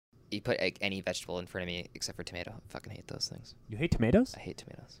You put like any vegetable in front of me except for tomato. I fucking hate those things. You hate tomatoes? I hate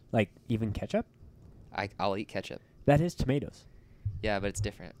tomatoes. Like even ketchup? I'll eat ketchup. That is tomatoes. Yeah, but it's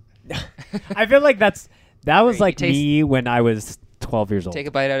different. I feel like that was You like taste- me when I was 12 years old. Take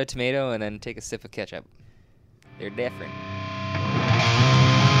a bite out of tomato and then take a sip of ketchup. They're different.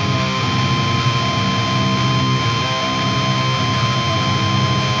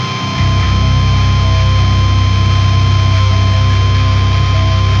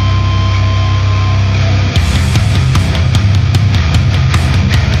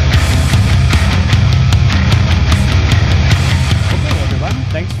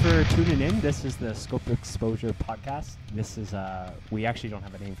 Thanks for tuning in. This is the Scope Exposure podcast. This is we actually don't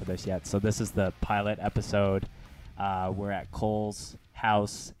have a name for this yet, so this is the pilot episode. We're at Cole's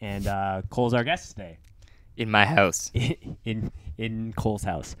house, and Cole's our guest today. In my house. in Cole's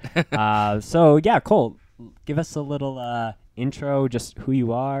house. So yeah, Cole, give us a little intro, just who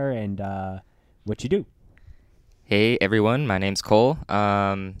you are and what you do. Hey everyone, my name's Cole.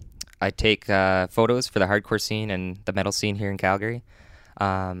 I take photos for the hardcore scene and the metal scene here in Calgary.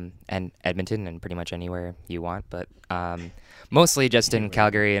 And Edmonton and pretty much anywhere you want, but mostly just in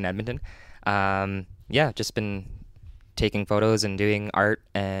Calgary and Edmonton. Yeah, just been taking photos and doing art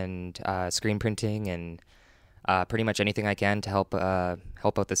and screen printing and pretty much anything I can to help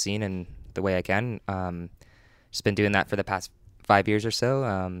out the scene in the way I can. Just been doing that for the past 5 years or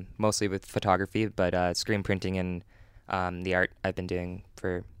so, mostly with photography, but screen printing and the art I've been doing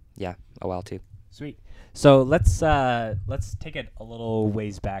for a while too. Sweet. So let's take it a little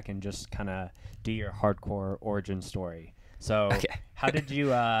ways back and just kind of do your hardcore origin story. So how did you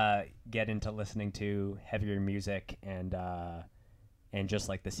get into listening to heavier music and just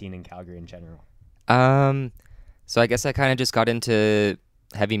like the scene in Calgary in general? So I guess I kind of just got into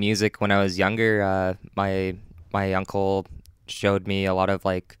heavy music when I was younger. My uncle showed me a lot of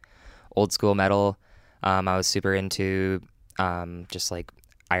like old school metal. I was super into just like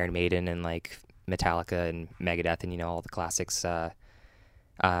Iron Maiden and like Metallica and Megadeth and all the classics,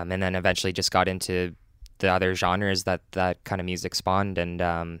 and then eventually just got into the other genres that kind of music spawned, and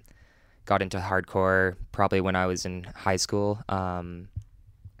got into hardcore probably when I was in high school. I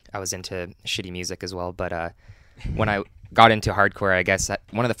was into shitty music as well, but when I got into hardcore, I guess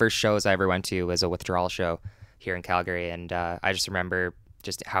one of the first shows I ever went to was a Withdrawal show here in Calgary, and I just remember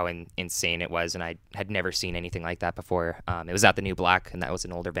just how insane it was, and I had never seen anything like that before. It was at the New Black, and that was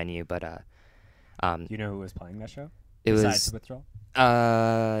an older venue, but do you know who was playing that show? It Besides was Withdrawal?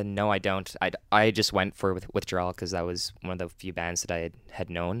 No, I don't. I just went for Withdrawal because that was one of the few bands that I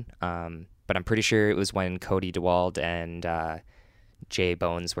had known. But I'm pretty sure it was when Cody DeWald and Jay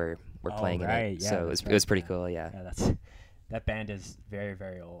Bones were playing in it. Yeah, so it was pretty cool. Yeah. That band is very,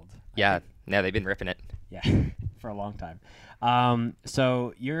 very old. Yeah, they've been ripping it. Yeah, for a long time.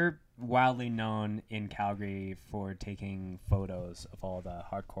 So you're wildly known in Calgary for taking photos of all the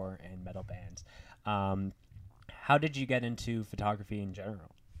hardcore and metal bands. How did you get into photography in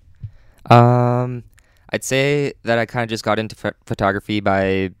general? I'd say that I kind of just got into photography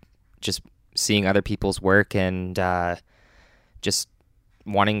by just seeing other people's work and just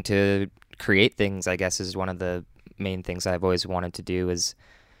wanting to create things, I guess, is one of the main things I've always wanted to do, is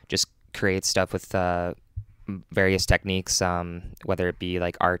just create stuff with various techniques, whether it be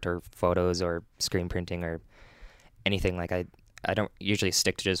like art or photos or screen printing or anything. Like I don't usually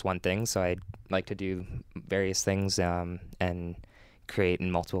stick to just one thing, so I like to do various things and create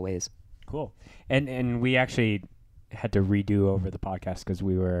in multiple ways. Cool. And we actually had to redo over the podcast because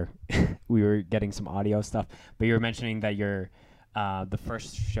we were getting some audio stuff, but you were mentioning that your the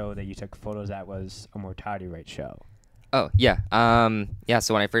first show that you took photos at was a Mortality Rite show. Oh yeah.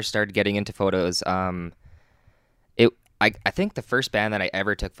 So when I first started getting into photos, I think the first band that I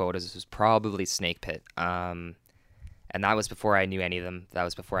ever took photos was probably Snake Pit. And that was before I knew any of them. That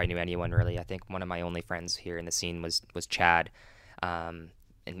was before I knew anyone really. I think one of my only friends here in the scene was Chad. And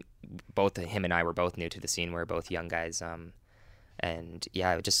both him and I were both new to the scene. We're both young guys. And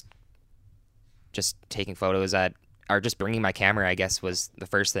yeah, just taking photos or just bringing my camera, I guess, was the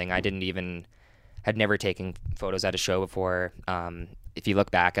first thing. I had never taken photos at a show before. If you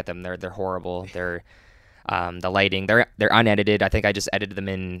look back at them, they're horrible. They're the lighting, they're unedited. I think I just edited them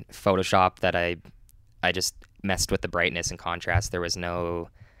in Photoshop. That I just messed with the brightness and contrast. There was no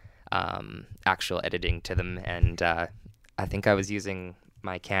actual editing to them, and I think I was using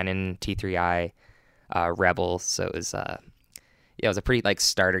my Canon T3i Rebel, so it was it was a pretty like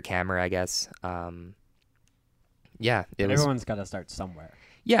starter camera, I guess. Everyone's got to start somewhere.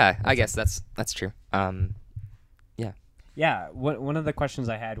 Yeah, I guess that's true. Yeah. One of the questions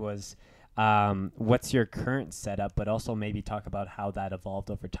I had was, what's your current setup, but also maybe talk about how that evolved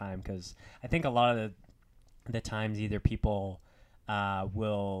over time, because I think a lot of the times either people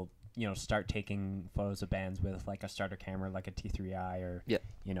will start taking photos of bands with like a starter camera like a T3i, or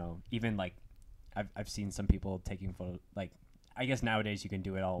even like I've seen some people taking photos, like I guess nowadays you can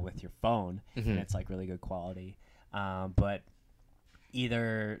do it all with your phone, and it's like really good quality, but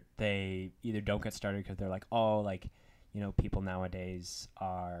either they don't get started because they're like, oh, like people nowadays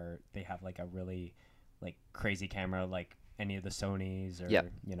they have like a really like crazy camera, like any of the Sonys or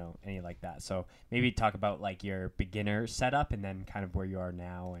any like that. So maybe talk about like your beginner setup and then kind of where you are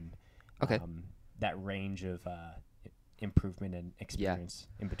now, and that range of improvement and experience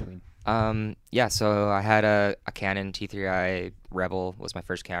in between. So I had a Canon T3i Rebel was my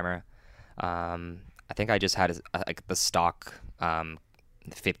first camera. I think I just had like the stock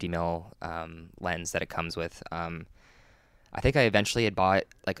 50 mil lens that it comes with. I think I eventually had bought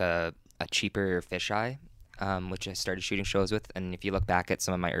like a cheaper fisheye, which I started shooting shows with. And if you look back at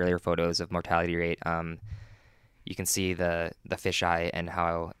some of my earlier photos of Mortality Rate, you can see the fisheye and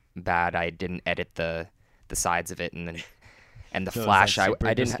how bad I didn't edit the sides of it, and the so flash. I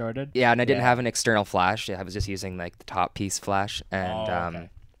didn't. Distorted? Yeah, and I didn't have an external flash. I was just using like the top piece flash, and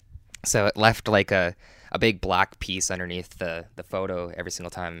so it left like a big black piece underneath the photo every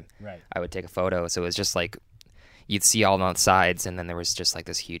single time I would take a photo. So it was just like you'd see all on the sides, and then there was just like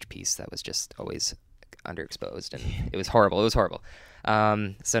this huge piece that was just always underexposed, and it was horrible. It was horrible.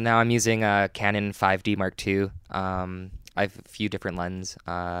 So now I'm using a Canon 5D Mark II. I have a few different lenses,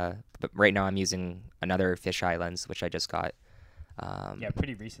 but right now I'm using another fisheye lens, which I just got.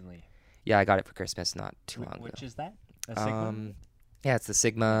 Pretty recently. Yeah, I got it for Christmas not too long ago. Which is that? A Sigma? Yeah, it's the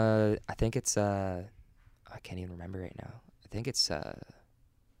Sigma. I think it's I can't even remember right now. I think it's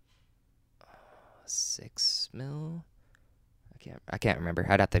 6 mil. I can't remember.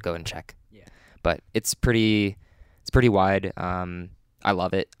 I'd have to go and check. Yeah. But it's pretty wide. I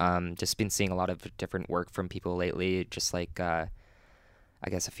love it. Just been seeing a lot of different work from people lately. Just like I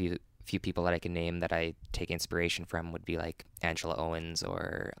guess a few people that I can name that I take inspiration from would be like Angela Owens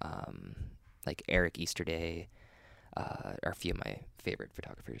or like Eric Easterday, are a few of my favorite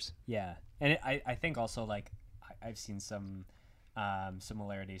photographers. Yeah, and I think also like I've seen some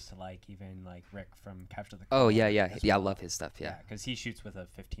similarities to like even like Rick from Capture the Call. Oh yeah. I love his stuff. Yeah, because he shoots with a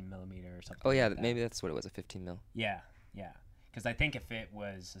 15 millimeter or something. Oh yeah, like maybe that's what it was, a 15 mil. Yeah. Because I think if it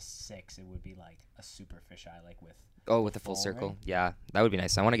was a 6, it would be like a super fisheye, like with the full circle. Right? Yeah, that would be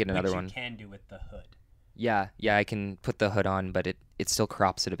nice. I want to get another one. Which you can do with the hood. Yeah, I can put the hood on, but it still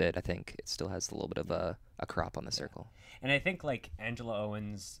crops it a bit. I think it still has a little bit of a crop on the circle. And I think like Angela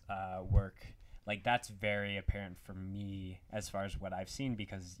Owens' work, like that's very apparent for me as far as what I've seen,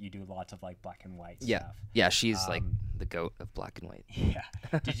 because you do lots of like black and white stuff. Yeah, she's like the goat of black and white. Yeah.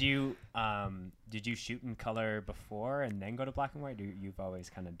 Did you shoot in color before and then go to black and white? Or you've always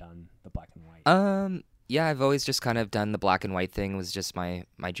kind of done the black and white? Yeah, I've always just kind of done the black and white thing. Was just my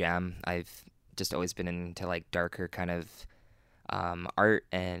jam. I've just always been into like darker kind of art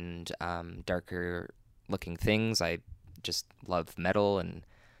and darker looking things. I just love metal and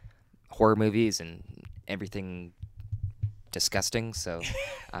horror movies and everything disgusting. So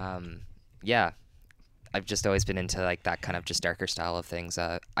yeah, I've just always been into like that kind of just darker style of things.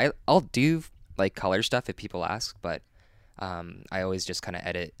 I'll do like color stuff if people ask, but I always just kind of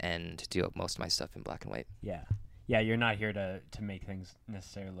edit and do most of my stuff in black and white. Yeah, you're not here to make things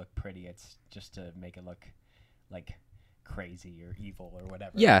necessarily look pretty. It's just to make it look like crazy or evil or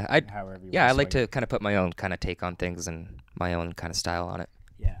whatever. Yeah, I like to kind of put my own kind of take on things and my own kind of style on it.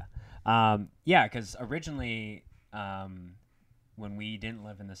 Yeah, because originally when we didn't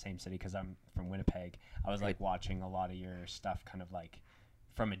live in the same city, because I'm from Winnipeg, I was like watching a lot of your stuff kind of like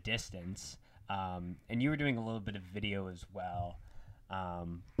from a distance, and you were doing a little bit of video as well,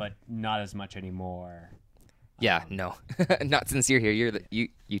 but not as much anymore. Yeah, no, not since you're here.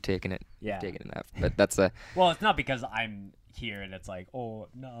 You taking it. Yeah, taking it up. But that's a. Well, it's not because I'm here and it's like, oh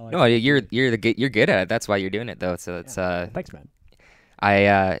no. No, you're good at it. That's why you're doing it though. So it's Thanks, man.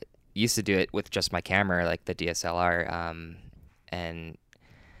 I used to do it with just my camera, like the DSLR, and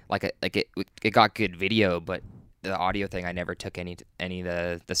it got good video, but the audio thing, I never took any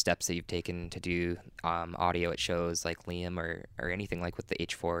of the steps that you've taken to do audio at shows like Liam or anything like with the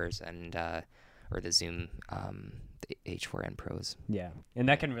H4s and or the Zoom the H4n Pros. Yeah, and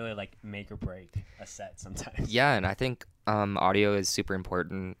that can really like make or break a set sometimes. Yeah, and I think audio is super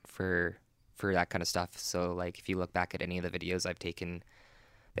important for that kind of stuff. So like if you look back at any of the videos I've taken,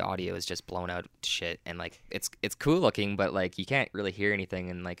 the audio is just blown out to shit, and like it's cool looking, but like you can't really hear anything.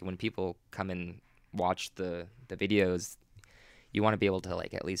 And like when people come and watch the videos, you want to be able to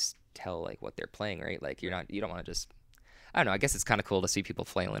like at least tell like what they're playing, right? Like you don't want to just, I don't know. I guess it's kind of cool to see people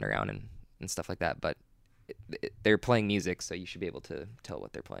flailing around and stuff like that, but they're playing music, so you should be able to tell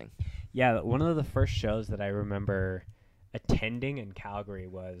what they're playing. Yeah, one of the first shows that I remember attending in Calgary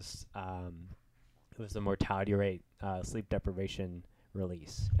was it was the mortality rate sleep deprivation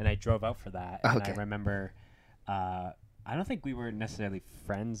release, and I drove out for that. And I remember I don't think we were necessarily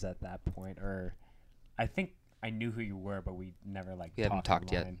friends at that point, or I think I knew who you were, but we never like we haven't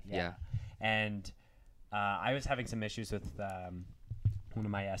talked yet. Yeah. And I was having some issues with one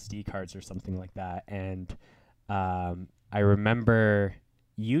of my SD cards or something like that, and I remember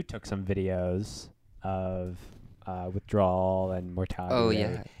you took some videos of withdrawal and mortality. Oh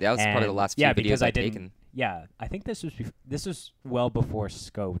yeah, that was probably the last few videos I've taken. Yeah, I think this was well before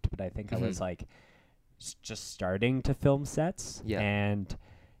Scoped, but I think I was like just starting to film sets. Yeah, and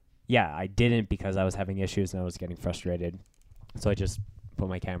yeah, I didn't because I was having issues and I was getting frustrated, so I just put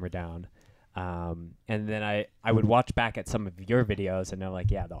my camera down. And then I would watch back at some of your videos, and I'm like,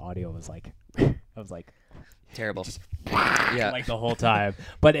 yeah, the audio was like, I was like, terrible. Yeah, like the whole time.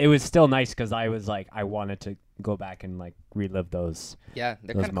 But it was still nice because I was like, I wanted to go back and like relive those. Yeah,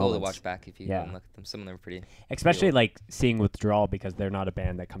 they're kind of cool to watch back if you go and look at them. Some of them are pretty. Especially pretty like seeing Withdrawal, because they're not a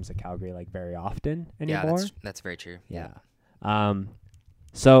band that comes to Calgary like very often anymore. Yeah, that's very true. Yeah.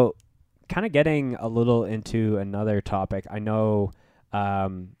 So kind of getting a little into another topic. I know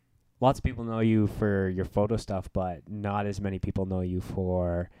lots of people know you for your photo stuff, but not as many people know you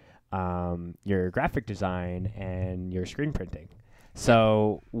for your graphic design and your screen printing.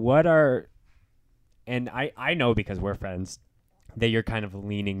 So and I know because we're friends that you're kind of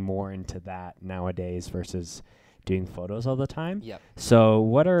leaning more into that nowadays versus doing photos all the time. Yep. So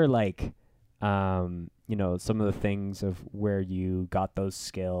what are like, some of the things of where you got those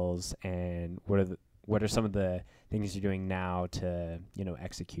skills, and what are some of the things you're doing now to,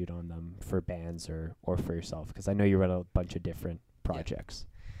 execute on them for bands or for yourself? Because I know you run a bunch of different projects.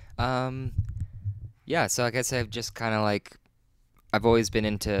 Yeah, so I guess I've just kind of like, I've always been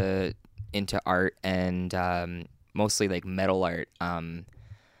into art, and mostly like metal art,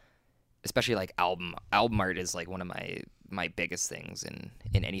 especially like album art is like one of my biggest things in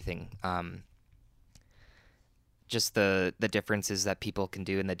anything. Just the differences that people can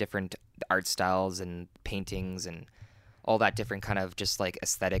do, and the different art styles and paintings and all that different kind of just like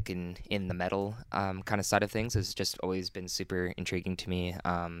aesthetic in the metal kind of side of things has just always been super intriguing to me.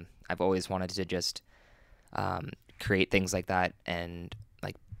 I've always wanted to just create things like that, and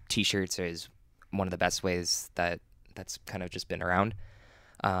like t-shirts is one of the best ways that's kind of just been around.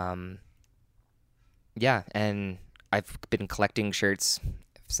 Yeah, and I've been collecting shirts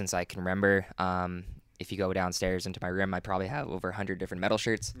since I can remember. If you go downstairs into my room, I probably have over 100 different metal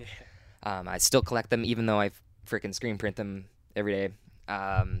shirts. I still collect them, even though I freaking screen print them every day.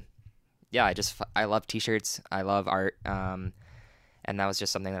 Yeah, I love t-shirts. I love art. And that was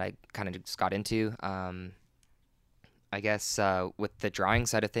just something that I kind of just got into. I guess with the drawing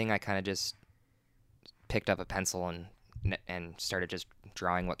side of thing, I kind of just picked up a pencil and started just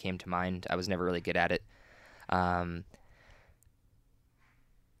drawing what came to mind. I was never really good at it.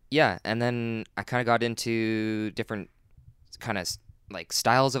 Yeah, and then I kind of got into different kind of like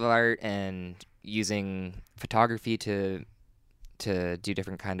styles of art and using photography to do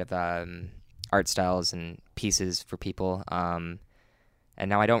different kind of art styles and pieces for people. And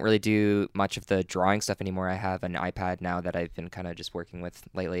now I don't really do much of the drawing stuff anymore. I have an iPad now that I've been kind of just working with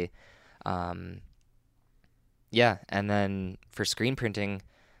lately. Yeah, and then for screen printing,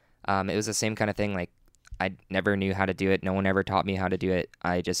 it was the same kind of thing. Like, I never knew how to do it. No one ever taught me how to do it.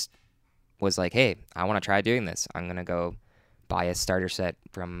 I just was like, hey, I want to try doing this. I'm going to go buy a starter set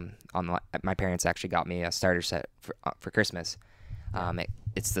my parents actually got me a starter set for Christmas.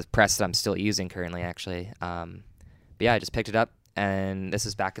 It's the press that I'm still using currently, actually. But yeah, I just picked it up, and this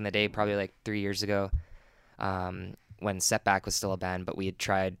is back in the day, probably like 3 years ago, when Setback was still a band, but we had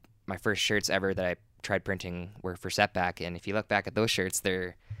tried, my first shirts ever that I tried printing were for Setback, and if you look back at those shirts,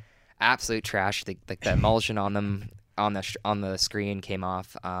 they're absolute trash. Like the emulsion on them on the screen came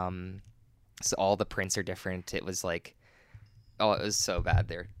off. So all the prints are different. It was like, oh, it was so bad.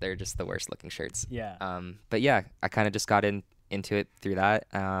 They're just the worst looking shirts. Yeah. But yeah, I kind of just got into it through that.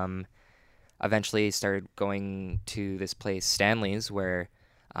 Eventually started going to this place, Stanley's, where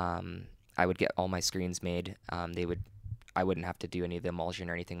I would get all my screens made. I wouldn't have to do any of the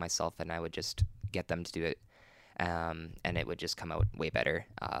emulsion or anything myself, and I would just get them to do it. And it would just come out way better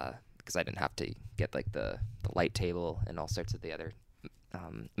because I didn't have to get like the light table and all sorts of the other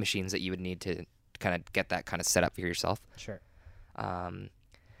machines that you would need to kind of get that kind of set up for yourself. Sure. And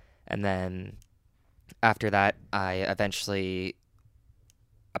then after that, I eventually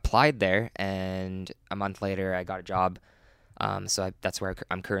applied there, and a month later I got a job. That's where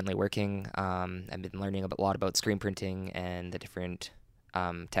I'm currently working. I've been learning a lot about screen printing and the different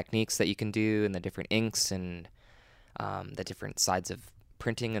techniques that you can do, and the different inks, and the different sides of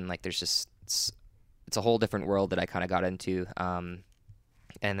printing. And like, there's just it's a whole different world that I kind of got into. And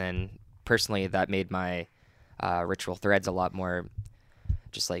then personally, that made my Ritual Threads a lot more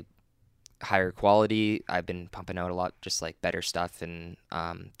just like higher quality. I've been pumping out a lot, just like better stuff, and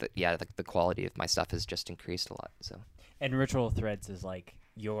the quality of my stuff has just increased a lot. So. And Ritual Threads is like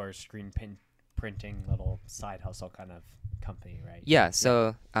your printing little side hustle kind of company, right? Yeah.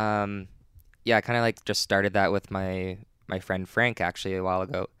 So, I kind of like just started that with my friend Frank actually a while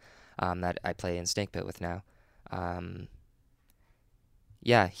ago, that I play in Snakepit with now.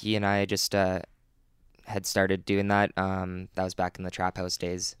 He and I just had started doing that. That was back in the Trap House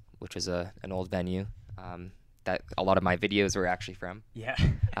days, which was an old venue that a lot of my videos were actually from. Yeah.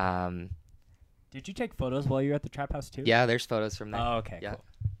 Did you take photos while you were at the Trap House too? Yeah, there's photos from there. Oh, okay, yeah. Cool.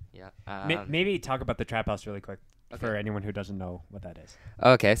 Yeah. Maybe talk about the Trap House really quick for Okay. anyone who doesn't know what that is.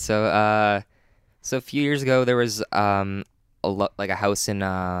 Okay, so a few years ago there was like a house in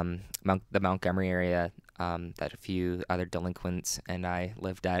the Montgomery area that a few other delinquents and I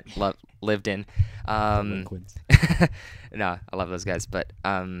lived in. Delinquents. No, I love those guys, but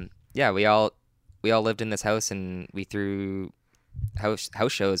we all lived in this house, and we threw house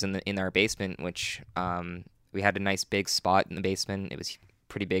shows in our basement, which we had a nice big spot in the basement. It was a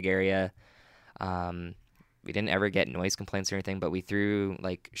pretty big area. We didn't ever get noise complaints or anything, but we threw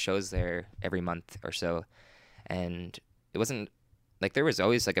like shows there every month or so, and it wasn't like, there was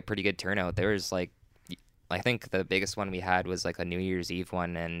always like a pretty good turnout. There was like, I think the biggest one we had was like a New Year's Eve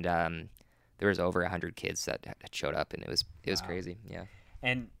one, and there was over 100 kids that had showed up, and it was Wow. crazy. Yeah.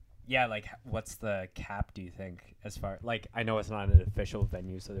 And yeah, like what's the cap, do you think, as far, like, I know it's not an official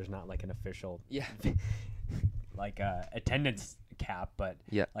venue, so there's not like an official Yeah. like attendance cap, but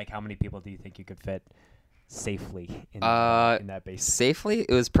Yeah. like how many people do you think you could fit safely in that basement? Safely,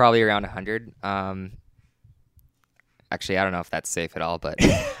 it was probably around 100. Actually, I don't know if that's safe at all, but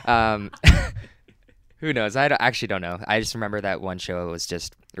who knows? Actually don't know. I just remember that one show was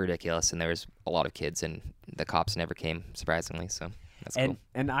just ridiculous, and there was a lot of kids, and the cops never came, surprisingly. So that's cool.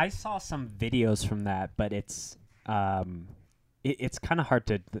 And I saw some videos from that, but it's it's kind of hard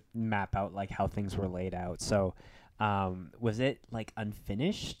to map out like how things were laid out. So was it like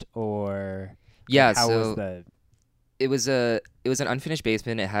unfinished, or Yeah. like, how So was the it was an unfinished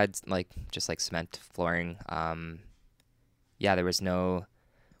basement. It had like just like cement flooring. There was no.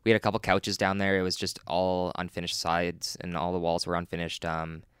 We had a couple couches down there. It was just all unfinished sides, and all the walls were unfinished.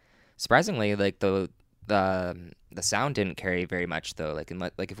 Surprisingly, like the sound didn't carry very much though.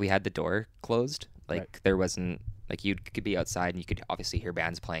 Like if we had the door closed, like Right. there wasn't, like, you could be outside and you could obviously hear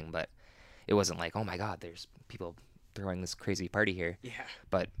bands playing, but it wasn't like, oh my God, there's people throwing this crazy party here. Yeah.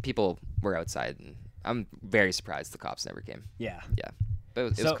 But people were outside, and I'm very surprised the cops never came. Yeah. But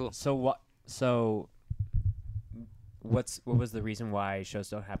it was cool. What was the reason why shows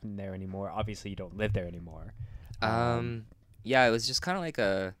don't happen there anymore? Obviously, you don't live there anymore. It was just kind of like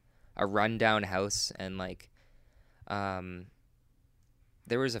a rundown house, and like,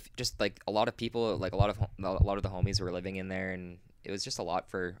 there was just like a lot of people, like a lot of the homies were living in there, and it was just a lot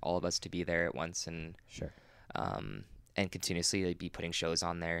for all of us to be there at once, and Sure. and continuously be putting shows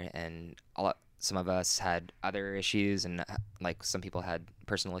on there, and some of us had other issues, and like some people had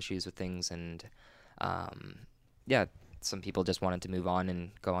personal issues with things, and some people just wanted to move on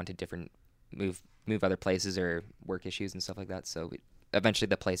and go on to different move other places, or work issues and stuff like that. So eventually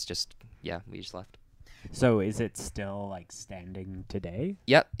the place we just left. So is it still like standing today?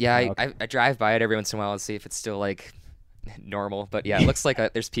 Yep. Yeah. Oh, okay. I drive by it every once in a while to see if it's still like normal, but yeah, it looks like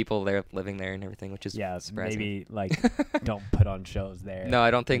there's people there living there and everything, which is surprising. Maybe like don't put on shows there. No, I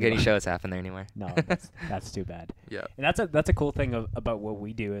don't think any anymore. shows happen there anymore. No, that's too bad. Yeah. And that's a cool thing about what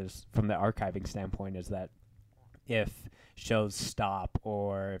we do is from the archiving standpoint is that if shows stop,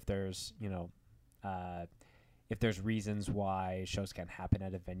 or if there's if there's reasons why shows can't happen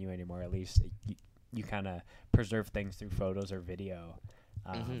at a venue anymore, at least you kind of preserve things through photos or video.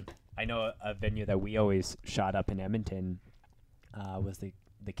 I know a venue that we always shot up in Edmonton was the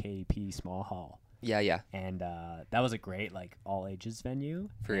KDP Small Hall. Yeah. And that was a great like all ages venue.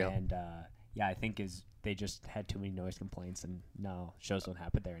 For real. And I think they just had too many noise complaints, and no, shows don't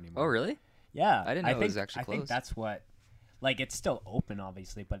happen there anymore. Oh, really? Yeah. I didn't know it was actually I think closed. that's what, like, it's still open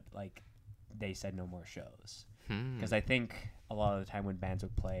obviously, but like they said no more shows. Because I think a lot of the time when bands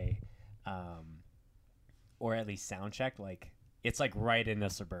would play, or at least sound check, like it's like right in a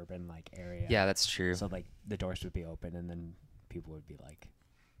suburban like area. Yeah, that's true. So like the doors would be open, and then people would be like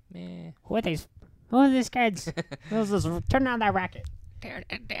meh. Who are these? Who are these kids? Turn down that racket. Turn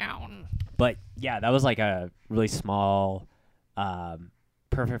it down. But yeah, that was like a really small,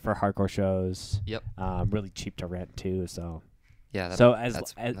 perfect for hardcore shows. Yep. Really cheap to rent too. So Yeah. that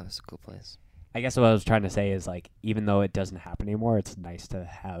was a cool place. I guess what I was trying to say is like, even though it doesn't happen anymore, it's nice to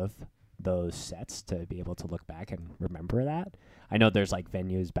have those sets to be able to look back and remember that. I know there's like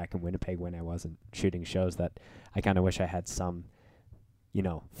venues back in Winnipeg when I wasn't shooting shows that I kind of wish I had some,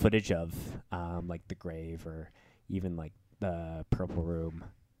 footage of, like the Grave or even like the Purple Room.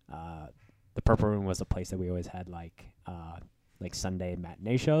 The Purple Room was a place that we always had like Sunday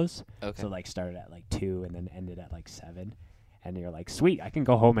matinee shows. Okay. So like started at like 2 and then ended at like 7, and you're like, sweet, I can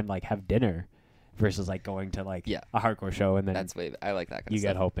go home and like have dinner. Versus like going to like a hardcore show and then I like that kind you of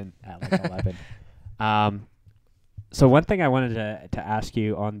get stuff. hoping at like 11. So one thing I wanted to ask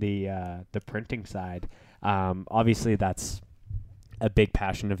you on the printing side, obviously that's a big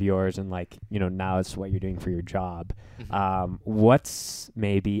passion of yours, and like now it's what you're doing for your job. Mm-hmm. What's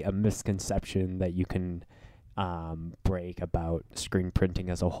maybe a misconception that you can break about screen printing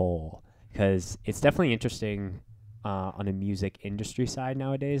as a whole? Because it's definitely interesting. On a music industry side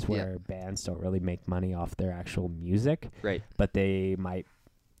nowadays, where bands don't really make money off their actual music, Right. but they might,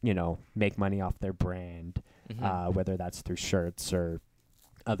 make money off their brand, Mm-hmm. whether that's through shirts or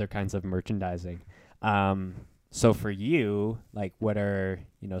other kinds of merchandising. So for you, like, what are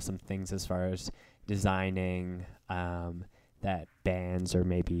some things as far as designing that bands or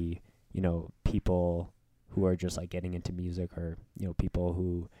maybe people who are just like getting into music, or people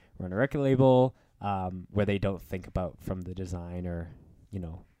who run a record label, where they don't think about from the design or,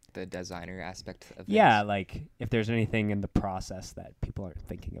 The designer aspect of things. Yeah, like if there's anything in the process that people aren't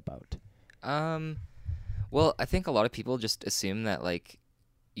thinking about. Well, I think a lot of people just assume that like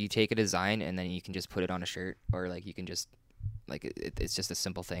you take a design and then you can just put it on a shirt, or like you can just like it's just a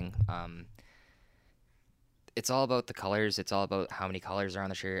simple thing. It's all about the colors. It's all about how many colors are on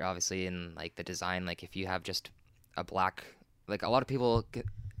the shirt, obviously, and like the design. Like if you have just a black, like a lot of people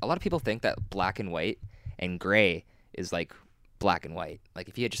think that black and white and gray is like black and white. Like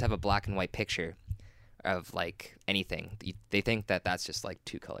if you just have a black and white picture of like anything, they think that that's just like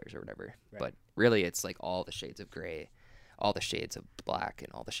two colors or whatever. Right. But really, it's like all the shades of gray, all the shades of black,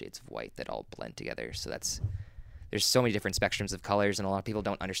 and all the shades of white that all blend together. So there's so many different spectrums of colors, and a lot of people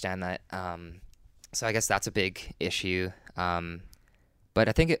don't understand that. So I guess that's a big issue. But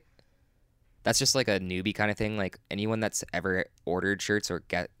I think that's just like a newbie kind of thing. Like anyone that's ever ordered shirts or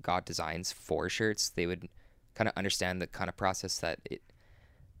got designs for shirts, they would kind of understand the kind of process that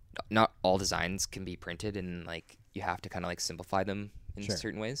not all designs can be printed, and like you have to kind of like simplify them in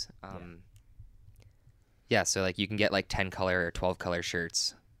certain ways. Yeah, so like you can get like 10 color or 12 color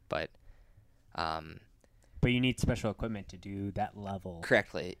shirts, but you need special equipment to do that level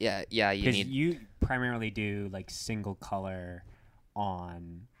correctly. Yeah, you primarily do like single color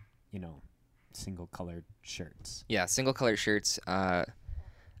on, single colored shirts. Yeah, single color shirts.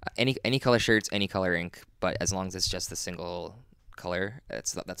 Any color shirts, any color ink, but as long as it's just the single color,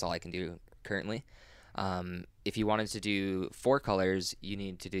 that's all I can do currently. If you wanted to do 4 colors, you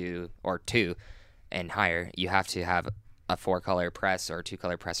need to do, or 2 and higher, you have to have a 4-color press or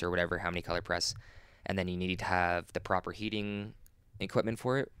 2-color press or whatever, how many color press, and then you need to have the proper heating equipment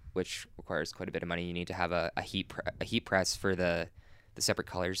for it, which requires quite a bit of money. You need to have a heat press for the separate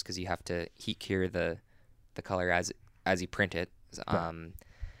colors, because you have to heat cure the color as you print it.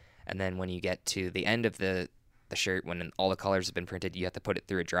 And then when you get to the end of the shirt, when all the colors have been printed, you have to put it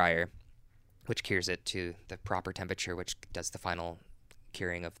through a dryer, which cures it to the proper temperature, which does the final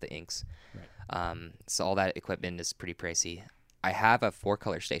curing of the inks. Right. So all that equipment is pretty pricey. I have a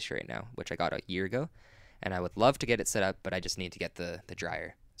 4-color station right now, which I got a year ago, and I would love to get it set up, but I just need to get the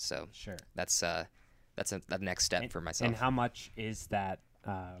dryer. So that's the next step for myself. And how much is that,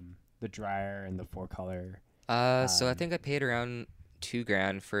 the dryer and the 4-color? So I think I paid around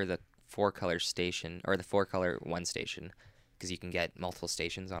 $2,000 for the 4-color station, or the 4-color one station, because you can get multiple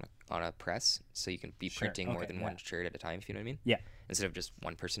stations on a press, so you can be printing more than one shirt at a time, if you know what I mean. Yeah. Instead of just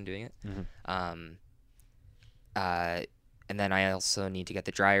one person doing it. Mm-hmm. And then I also need to get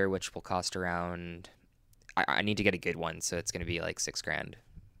the dryer, which will cost around. I need to get a good one, so it's going to be like $6,000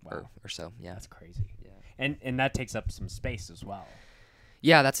 or so. Yeah, that's crazy. Yeah, and that takes up some space as well.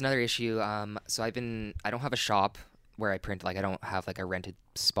 Yeah, that's another issue. So I don't have a shop where I print. Like I don't have like a rented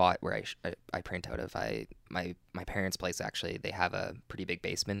spot where I print out of. My parents' place, actually, they have a pretty big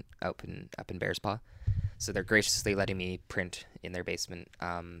basement up in Bearspaw, so they're graciously letting me print in their basement.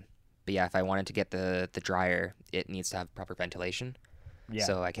 But yeah, if I wanted to get the dryer, it needs to have proper ventilation. Yeah,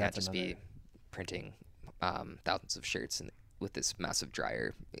 so I can't just be printing thousands of shirts with this massive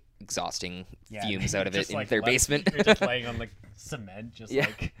dryer exhausting Yeah, fumes out of it just, in like, their basement. You're just laying on like cement, just Yeah.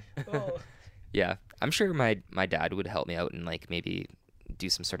 like. Oh. Yeah, I'm sure my dad would help me out and like maybe do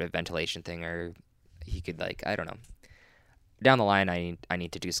some sort of ventilation thing, or he could like, I don't know. Down the line, I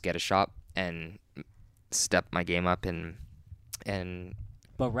need to just get a shop and step my game up and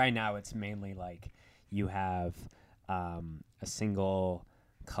But right now, it's mainly like you have a single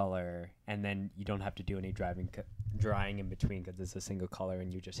color, and then you don't have to do any drying in between because it's a single color,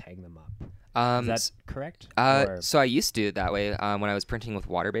 and you just hang them up. Is that correct? So I used to do it that way when I was printing with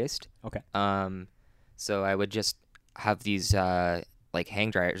water-based. Okay. So I would just have these like hang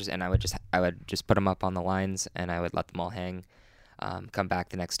dryers, and I would just put them up on the lines, and I would let them all hang. Come back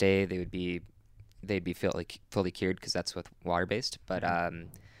the next day, they'd be fully cured because that's with water-based. But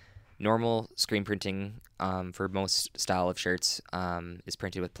normal screen printing for most style of shirts is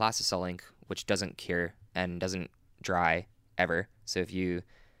printed with Plastisol ink, which doesn't cure and doesn't dry ever. So if you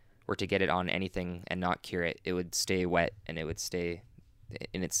were to get it on anything and not cure it, it would stay wet and it would stay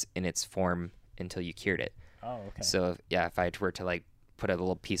in its form until you cured it. Oh, okay. So yeah, if I were to like put a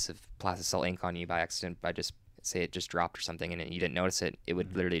little piece of Plastisol ink on you by accident, by just say it just dropped or something and you didn't notice it, it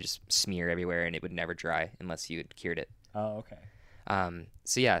would literally just smear everywhere and it would never dry unless you had cured it. Oh, okay.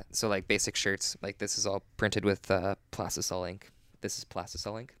 So like basic shirts, like this is all printed with Plastisol ink. This is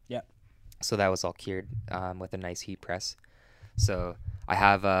Plastisol ink. Yep. So that was all cured with a nice heat press. So I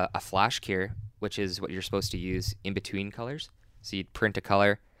have a flash cure, which is what you're supposed to use in between colors. So you'd print a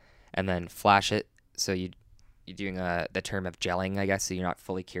color and then flash it. So you're doing the term of gelling, I guess. So you're not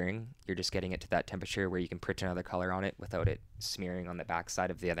fully curing. You're just getting it to that temperature where you can print another color on it without it smearing on the backside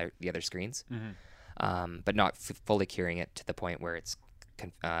of the other screens. Mm-hmm. But not fully curing it to the point where it's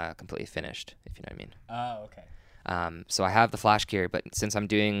completely finished, if you know what I mean. Oh, okay. So I have the flash cure, but since I'm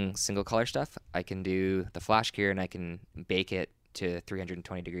doing single color stuff, I can do the flash cure and I can bake it to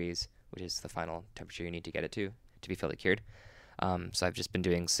 320 degrees, which is the final temperature you need to get it to be fully cured. So I've just been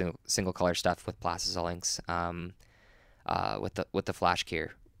doing single color stuff with Plastisol inks with the flash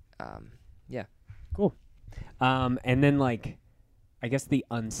cure. Yeah. Cool. And then like, I guess the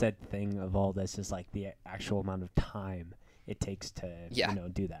unsaid thing of all this is like the actual amount of time it takes to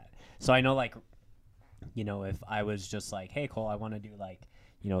do that. So I know like, if I was just like, hey Cole, I want to do like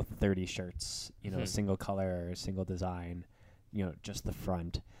 30 shirts, single color or single design, just the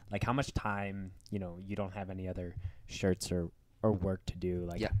front. Like how much time you don't have any other shirts or work to do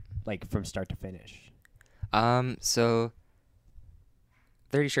like from start to finish? So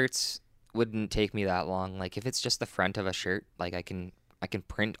 30 shirts wouldn't take me that long. Like if it's just the front of a shirt, like I can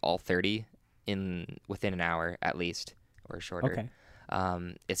print all 30 within an hour at least or shorter.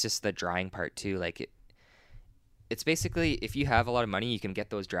 Okay. It's just the drying part too. Like it's basically, if you have a lot of money, you can get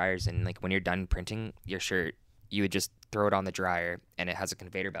those dryers, and like when you're done printing your shirt, you would just throw it on the dryer, and it has a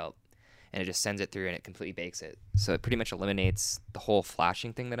conveyor belt, and it just sends it through, and it completely bakes it. So it pretty much eliminates the whole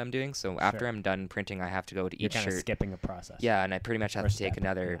flashing thing that I'm doing. So after I'm done printing, I have to go to each shirt. You're kind of skipping a process. Yeah, and I pretty much have to take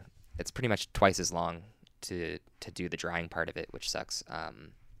another. Yeah. It's pretty much twice as long to do the drying part of it, which sucks.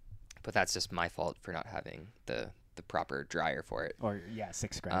 But that's just my fault for not having the proper dryer for it. Or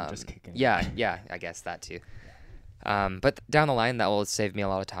 $6,000 just kicking. Yeah, I guess that too. But down the line, that will save me a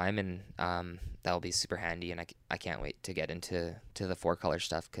lot of time, and that will be super handy. And I can't wait to get into the 4-color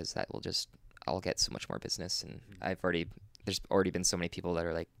stuff because I'll get so much more business. And there's already been so many people that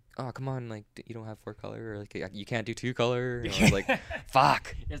are like, oh, come on, like you don't have 4-color, or like you can't do 2-color. And I was like,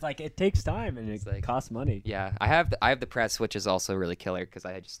 fuck. It's like it takes time and it costs money. Yeah, I have the press, which is also really killer because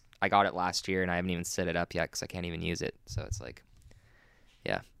I got it last year and I haven't even set it up yet because I can't even use it. So it's like,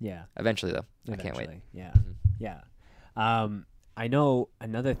 yeah. Eventually though, I can't wait. Yeah, yeah. I know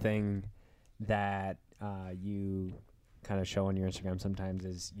another thing that you kind of show on your Instagram sometimes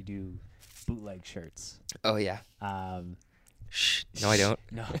is you do bootleg shirts. Oh yeah. Shh. No, I don't.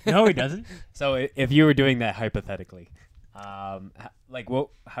 No, he doesn't. So if you were doing that hypothetically,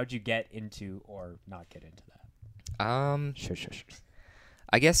 how'd you get into or not get into that? Sure.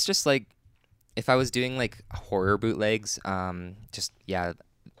 I guess just like if I was doing like horror bootlegs, just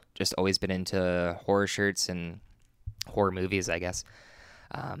always been into horror shirts and horror movies, I guess.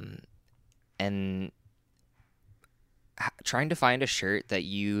 And trying to find a shirt that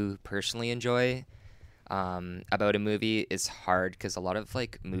you personally enjoy about a movie is hard because a lot of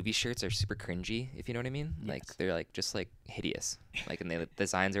like movie shirts are super cringy, if you know what I mean. Yes. Like they're like just like hideous, like, and the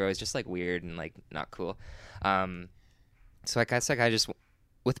designs are always just like weird and like not cool. So I guess like I just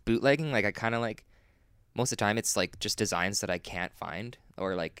with bootlegging, like I kind of like most of the time it's like just designs that I can't find,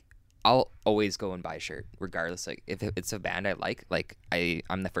 or like I'll always go and buy a shirt regardless. Like if it's a band I like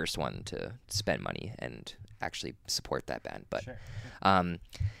I'm the first one to spend money and actually support that band. But Sure.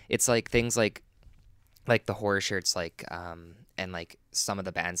 it's like things like the horror shirts, like and like some of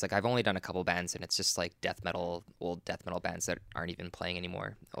the bands. Like I've only done a couple bands, and it's just like old death metal bands that aren't even playing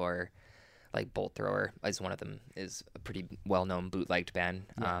anymore, or like Bolt Thrower is one of them, is a pretty well-known bootlegged band.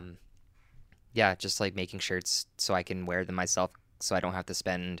 Yeah. Just like making shirts so I can wear them myself, so I don't have to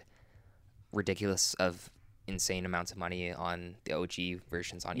spend ridiculous of insane amounts of money on the OG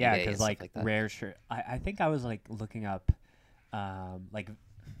versions on Yeah, eBay and because stuff like that. rare shirt. I think I was like looking up like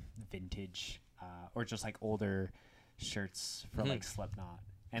vintage or just like older shirts for like Slipknot,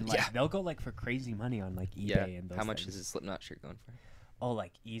 and like Yeah. they'll go like for crazy money on like eBay and those How much things. is a Slipknot shirt going for? Oh,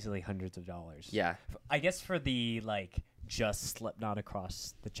 like easily hundreds of dollars. Yeah. I guess for the like just Slipknot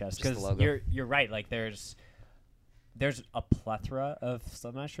across the chest, Just the because logo. you're right. Like there's a plethora of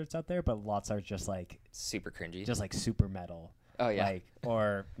Slipknot shirts out there, but lots are just like Super cringy. like super metal. Oh, yeah. Like,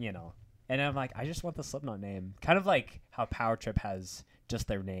 or and I'm like, I just want the Slipknot name, kind of like how Power Trip has just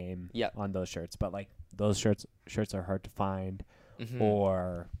their name on those shirts, but like those shirts are hard to find,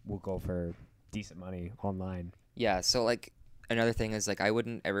 or will go for decent money online. Yeah, so like another thing is like I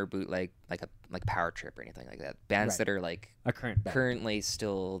wouldn't ever bootleg like Power Trip or anything like that. Bands that are like A current band. currently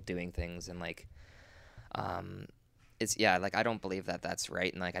still doing things, and like it's like I don't believe that that's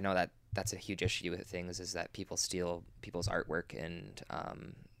right, and like I know that that's a huge issue with things, is that people steal people's artwork, and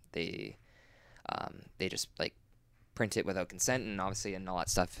they just like print it without consent, and obviously, and all that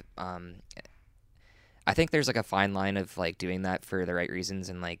stuff. I think there's like a fine line of like doing that for the right reasons,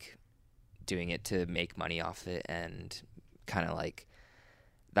 and like doing it to make money off it, and kind of like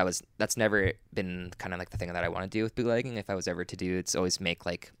that's never been kind of like the thing that I want to do with bootlegging. If I was ever to do, it's always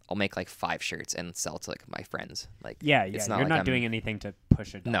I'll make like 5 shirts and sell to like my friends. Like it's you're like not I'm doing anything to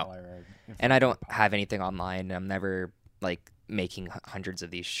push a No. dollar. Or and I don't have anything online. I'm never like making hundreds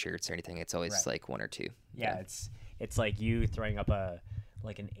of these shirts or anything. It's always Right. like 1 or 2. Yeah, it's like you throwing up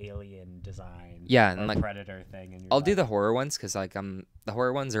like an alien design. Yeah, or and like Predator thing, and I'll do the horror ones, because like the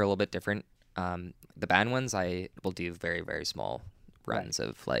horror ones are a little bit different. The band ones I will do very, very small runs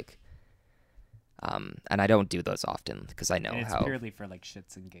of like, and I don't do those often because I know and it's how. purely for like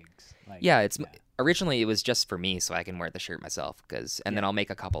shits and gigs. Like, Yeah, originally it was just for me, so I can wear the shirt myself. Then I'll make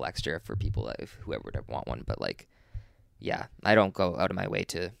a couple extra for people whoever would want one. But like, yeah, I don't go out of my way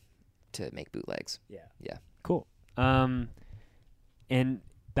to make bootlegs. Yeah. Cool. And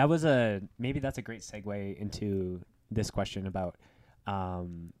that was maybe that's a great segue into this question about,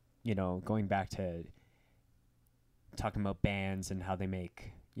 going back to talking about bands and how they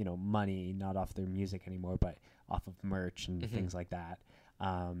make, money, not off their music anymore, but off of merch and things like that.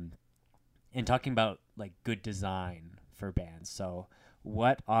 And talking about like good design for bands. So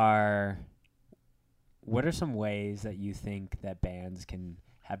what are some ways that you think that bands can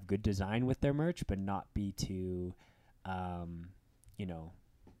have good design with their merch, but not be too,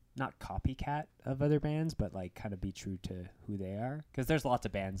 not copycat of other bands, but like kind of be true to who they are? Because there's lots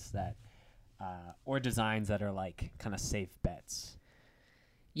of bands that, or designs that are like kind of safe bets.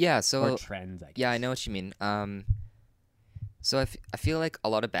 Yeah. So or trends, I guess. yeah, I know what you mean. So I feel like a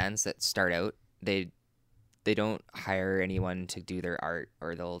lot of bands that start out, they don't hire anyone to do their art,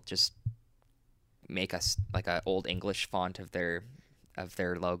 or they'll just make us like a old English font of their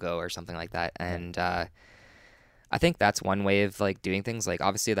logo or something like that. And I think that's one way of like doing things. Like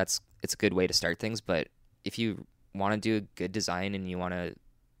obviously it's a good way to start things, but if you want to do a good design and you want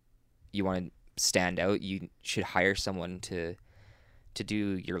to stand out, you should hire someone to do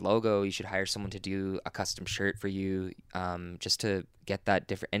your logo. You should hire someone to do a custom shirt for you, just to get that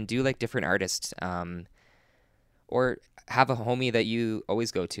different, and do like different artists, or have a homie that you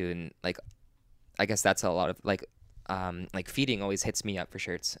always go to. And like, I guess that's a lot of like Feeding always hits me up for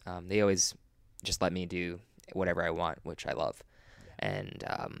shirts. They always just let me do whatever I want, which I love. And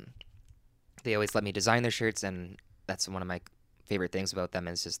they always let me design their shirts, and that's one of my favorite things about them,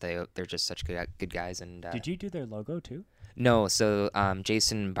 is just they're just such good guys. And did you do their logo too? No, so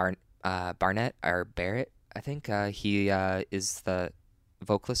Jason Barnett, or Barrett, I think, he is the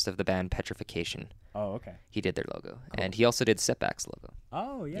vocalist of the band Petrification. Oh, okay. He did their logo, Cool. and he also did Setback's logo.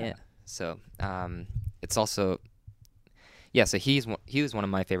 Oh, yeah. So it's also, so he was one of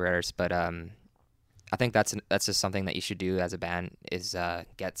my favorite artists. But I think that's just something that you should do as a band, is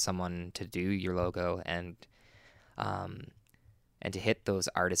get someone to do your logo, and to hit those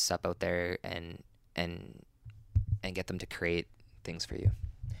artists up out there, and get them to create things for you.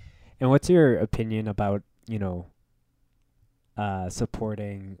 And what's your opinion about,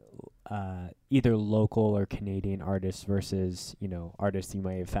 supporting either local or Canadian artists versus, artists you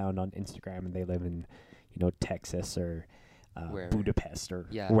may have found on Instagram and they live in, Texas or Budapest or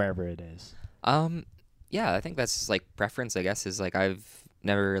wherever it is? Yeah, I think that's like preference, I guess, is like I've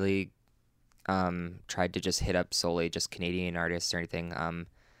never really tried to just hit up solely just Canadian artists or anything.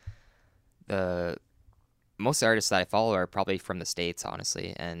 The most artists that I follow are probably from the States,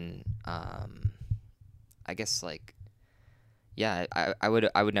 honestly, and I guess like yeah, I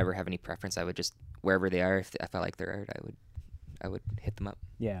would never have any preference. I would just wherever they are, if I like their art, I would hit them up.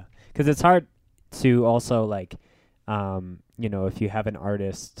 Yeah, because it's hard to also like, if you have an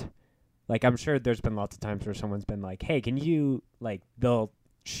artist, like I'm sure there's been lots of times where someone's been like, hey, can you like they'll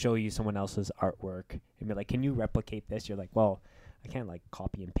show you someone else's artwork and be like, can you replicate this? You're like, well, I can't like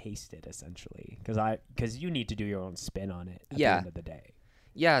copy and paste it essentially because you need to do your own spin on it at the end of the day.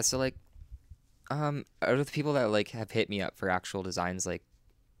 Yeah, so like out of the people that like have hit me up for actual designs, like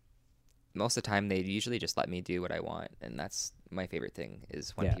most of the time they usually just let me do what I want, and that's my favorite thing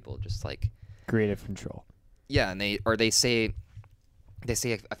is when people just like creative control. Yeah, and they say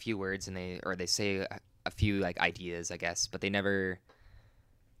a few words and they say a few like ideas, I guess, but they never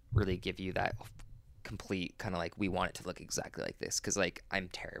really give you that complete kind of like we want it to look exactly like this, because like I'm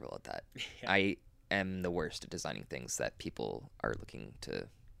terrible at that. Yeah. I am the worst at designing things that people are looking to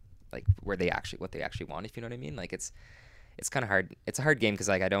like what they actually want, if you know what I mean. Like it's kind of hard. It's a hard game because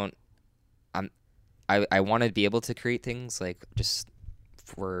like I want to be able to create things like just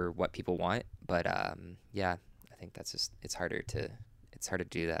for what people want, but yeah, I think that's just it's harder to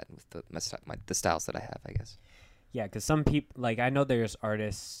do that with the styles that I have, I guess. Yeah, because some people, like I know there's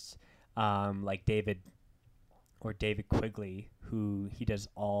artists like David Quigley, who he does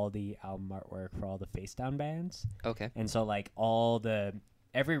all the album artwork for all the Facedown bands. Okay. And so like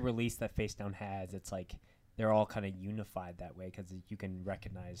every release that Facedown has, it's like they're all kind of unified that way because you can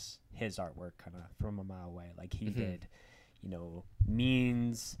recognize his artwork kind of from a mile away. Like he did,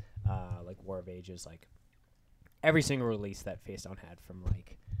 Means, like War of Ages, like every single release that Facedown had from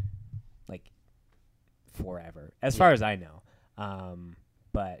like forever, as far as I know.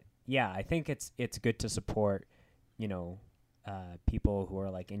 But yeah, I think it's good to support, people who are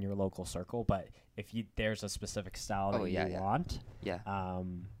like in your local circle. But if there's a specific style that you want,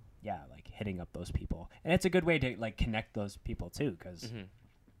 like hitting up those people, and it's a good way to like connect those people too, because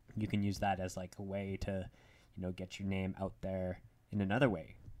you can use that as like a way to, get your name out there in another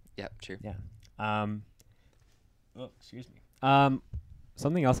way. Yep, true. Yeah. Oh, excuse me.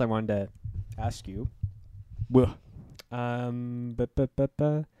 Something else I wanted to ask you. I've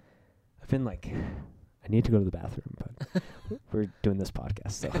been like, I need to go to the bathroom, but we're doing this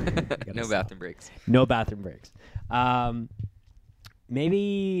podcast, so no bathroom breaks. No bathroom breaks.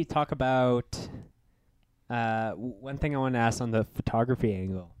 Maybe talk about one thing I want to ask on the photography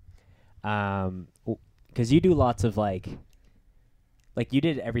angle, because you do lots of like you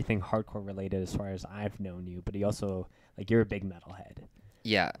did everything hardcore related as far as I've known you, but you also you're a big metalhead.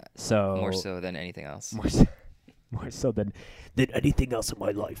 Yeah. So more so than anything else. More so than anything else in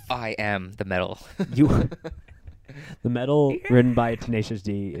my life. I am the metal. The metal written by Tenacious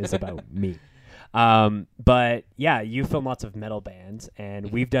D is about me. But yeah, you film lots of metal bands,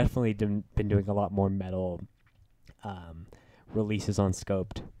 and we've definitely been doing a lot more metal releases on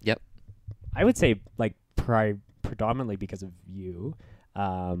Scoped. Yep. I would say like predominantly because of you,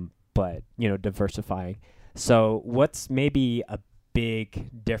 but diversifying. So what's maybe a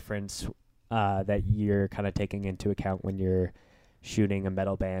big difference that you're kind of taking into account when you're shooting a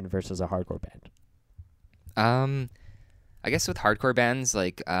metal band versus a hardcore band? I guess with hardcore bands,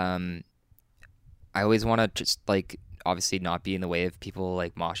 like, I always want to just like obviously not be in the way of people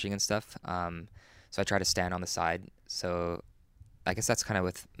like moshing and stuff. So I try to stand on the side. So I guess that's kind of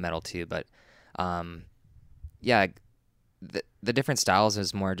with metal too, but, yeah, the different styles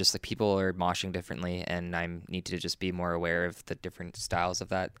is more just like people are moshing differently, and I need to just be more aware of the different styles of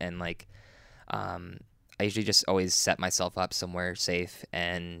that. And like, I usually just always set myself up somewhere safe,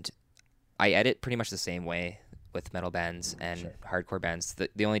 and I edit pretty much the same way with metal bands and hardcore bands.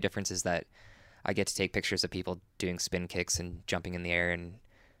 The only difference is that I get to take pictures of people doing spin kicks and jumping in the air and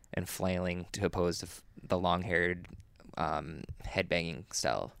flailing, to opposed to the long-haired headbanging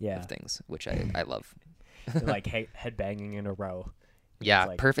style of things, which I love. Like headbanging in a row. Yeah,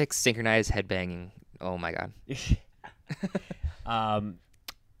 like perfect synchronized headbanging. Oh my god.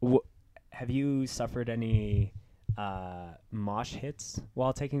 Have you suffered any mosh hits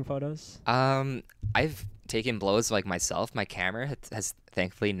while taking photos? I've taken blows like myself. My camera has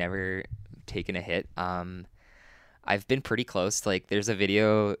thankfully never taken a hit. I've been pretty close. Like, there's a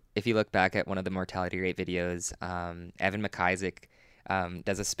video, if you look back at one of the Mortality Rate videos, Evan McIsaac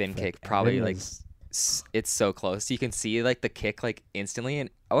does a spin kick, probably like it's so close. You can see like the kick like instantly. And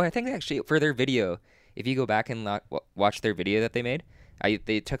I think actually for their video, if you go back and watch their video that they made,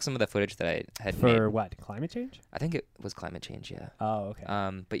 They took some of the footage that I had For made. what? Climate change? I think it was climate change, yeah. Oh, okay.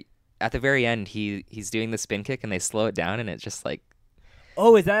 But at the very end, he's doing the spin kick, and they slow it down, and it's just like,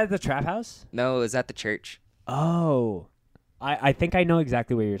 Oh, is that at the trap house? no, it was at the church. Oh, I think I know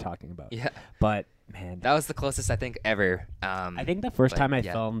exactly what you're talking about. Yeah, But man, that was the closest I think ever. I think the first but, time I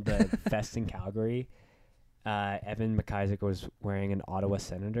yeah. filmed the fest in Calgary, Evan McIsaac was wearing an Ottawa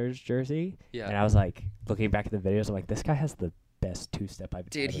Senators jersey, Yeah. and I was like, looking back at the videos, I'm like, this guy has the best two-step I've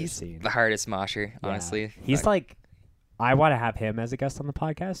Dude, ever he's seen. the hardest mosher, Yeah. honestly. He's Fuck. like, I want to have him as a guest on the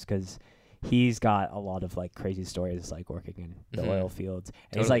podcast because he's got a lot of like crazy stories, like working in the Mhm. oil fields,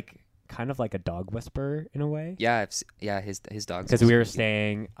 and he's Totally. like kind of like a dog whisperer in a way. Yeah, his dogs. Because are we were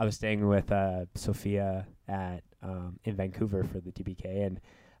sweet. I was staying with Sophia at in Vancouver for the TBK,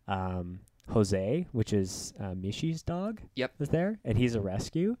 and Jose, which is Mishi's dog, Yep. was there, and he's a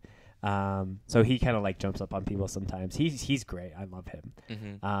rescue. So he kind of like jumps up on people sometimes. He's great. I love him.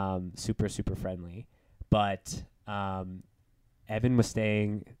 Mhm. Super friendly. But Evan was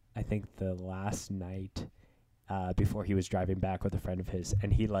staying, I think, the last night before he was driving back with a friend of his,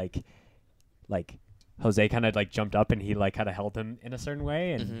 and he like Jose kind of like jumped up and he like kind of held him in a certain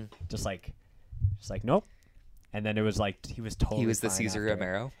way and Mhm. just like nope. And then it was like he was totally He was the fine Cesar after.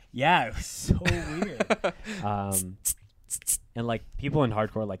 Romero. Yeah, it was so weird. And like people in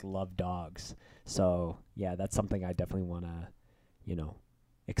hardcore like love dogs, so yeah, that's something I definitely want to,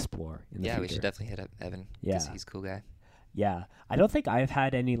 explore in the Yeah, future. we should definitely hit up Evan. 'Cause Yeah. he's a cool guy. Yeah, I don't think I've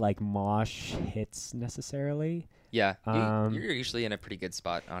had any like mosh hits necessarily. Yeah, Um, you're usually in a pretty good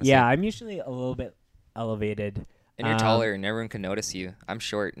spot, honestly. Yeah, I'm usually a little bit elevated. And you're taller, and everyone can notice you. I'm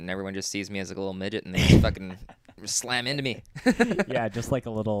short, and everyone just sees me as a little midget, and they just fucking slam into me. Yeah, just like a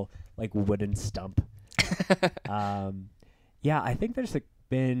little like wooden stump. Yeah, I think there's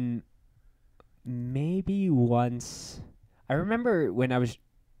been maybe once. I remember when it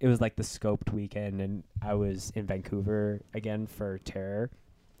was like the Scoped weekend, and I was in Vancouver again for Terror,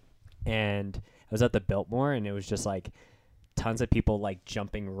 and I was at the Biltmore, and it was just like tons of people like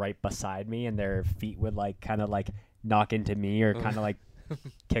jumping right beside me, and their feet would like kind of like knock into me or kind of like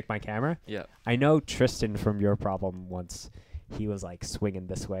kick my camera. Yeah. I know Tristan from Your Problem once. He was like swinging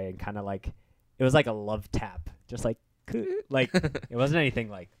this way and kind of like it was like a love tap, just like it wasn't anything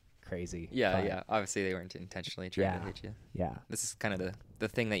like crazy. Yeah, but yeah. Obviously, they weren't intentionally trying to hit you. yeah, This is kind of the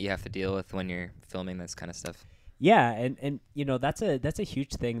thing that you have to deal with when you're filming this kind of stuff. yeah, and that's a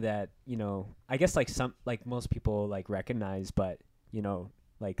huge thing that I guess like most people like recognize, but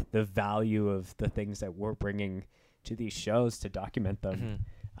like the value of the things that we're bringing to these shows to document them.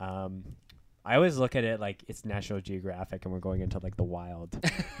 Mhm. I always look at it like it's National Geographic and we're going into like the wild,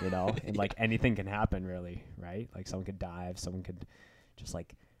 and like anything can happen really, right? Like someone could dive, someone could just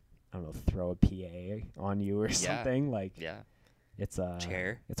like, I don't know, throw a PA on you or something. Like Yeah. it's a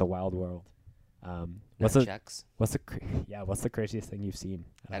Chair. It's a wild world. What's checks? What's the craziest thing you've seen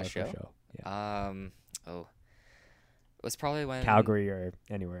At a hardcore show? Yeah. It was probably when Calgary or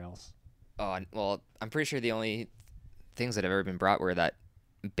anywhere else. Oh, well, I'm pretty sure the only things that have ever been brought were that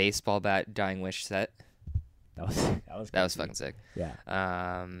baseball bat Dying Wish set. That was That was fucking sick. Yeah.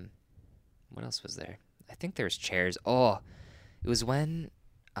 What else was there? I think there was chairs. Oh, it was when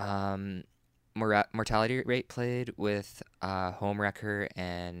Mortality Rate played with Homewrecker,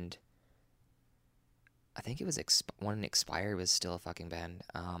 and I think it was when Expire was still a fucking band.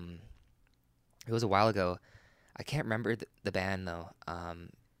 It was a while ago. I can't remember the band though.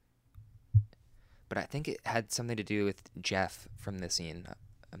 But I think it had something to do with Jeff from the scene.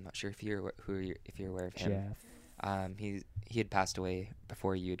 I'm not sure if you're aware of him. Jeff. He had passed away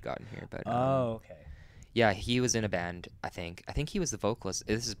before you had gotten here, but Okay. yeah, he was in a band. I think he was the vocalist.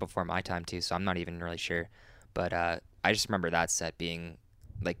 This is before my time too, so I'm not even really sure. But I just remember that set being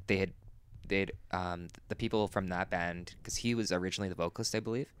like they had the people from that band, because he was originally the vocalist, I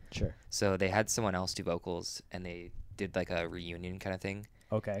believe. Sure. So they had someone else do vocals, and they did like a reunion kind of thing.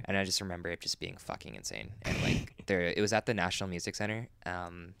 Okay. And I just remember it just being fucking insane. And like it was at the National Music Center,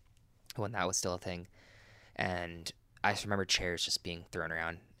 when that was still a thing. And I just remember chairs just being thrown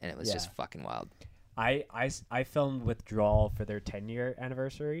around, and it was just fucking wild. I filmed Withdrawal for their 10-year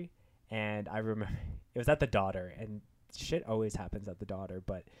anniversary, and I remember it was at the Daughter, and shit always happens at the Daughter.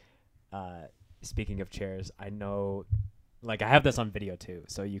 But speaking of chairs, I know, like I have this on video too,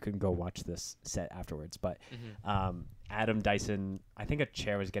 so you can go watch this set afterwards. But Adam Dyson, I think a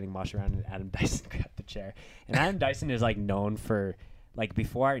chair was getting moshed around, and Adam Dyson grabbed the chair. And Adam Dyson is like known for, like,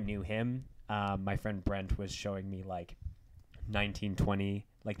 before I knew him, my friend Brent was showing me like 1920,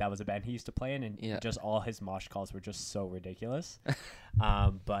 like that was a band he used to play in, and just all his mosh calls were just so ridiculous.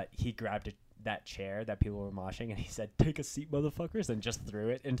 But he grabbed that chair that people were moshing, and he said, "Take a seat, motherfuckers," and just threw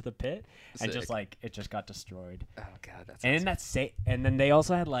it into the pit, and just like it just got destroyed. Oh god, that's. And and then they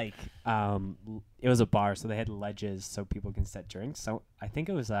also had like it was a bar, so they had ledges so people can set drinks. So I think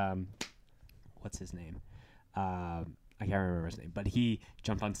it was what's his name? I can't remember his name, but he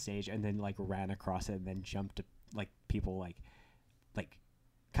jumped on stage and then like ran across it and then jumped to like people like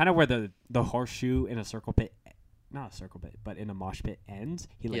kind of where the horseshoe in a circle pit, not a circle pit, but in a mosh pit ends.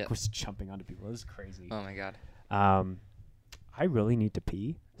 He like was jumping onto people. It was crazy. Oh my god. I really need to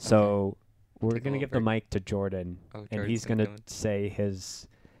pee, so we're gonna give the mic to Jordan, and he's gonna say his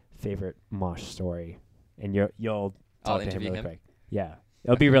favorite mosh story, and you'll talk to him really quick. Yeah,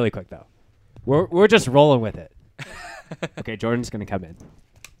 it'll be really quick though. We're just rolling with it. Okay, Jordan's gonna come in.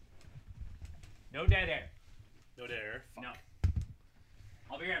 No dead air. No dead air. Fuck. No.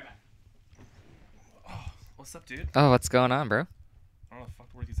 I'll be right back. Oh, what's up, dude? Oh, what's going on, bro? I don't know the fuck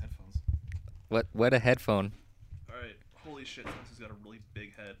to work these headphones. What a headphone. Alright, holy shit, Spencer's got a really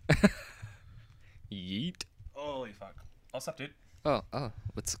big head. Yeet. Holy fuck. What's up, dude? Oh,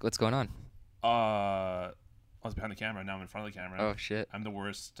 what's going on? I was behind the camera, now I'm in front of the camera. Oh shit. I'm the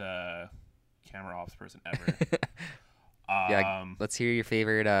worst camera ops person ever. Yeah, let's hear your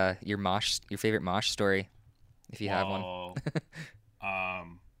favorite favorite mosh story, if you have one.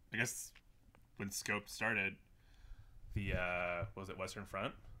 I guess when Scope started, the was it Western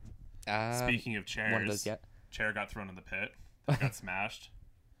Front? Speaking of chairs, one of those, yeah. Chair got thrown in the pit, got smashed,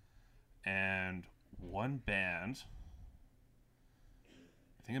 and one band,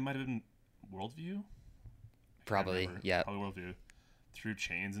 I think it might have been Worldview. Probably, yeah. Probably Worldview. Threw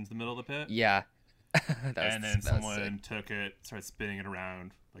chains into the middle of the pit. Yeah. And then someone took it, started spinning it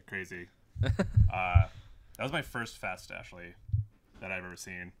around like crazy. That was my first fest, actually, that I've ever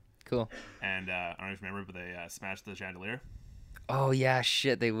seen. Cool. And I don't know if you remember, but they smashed the chandelier. Oh, yeah,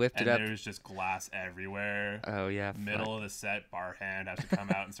 shit. They whipped it up. And there was just glass everywhere. Oh, yeah. Middle of the set, bar hand has to come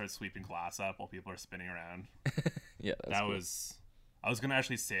out and start sweeping glass up while people are spinning around. Yeah, that was... I was going to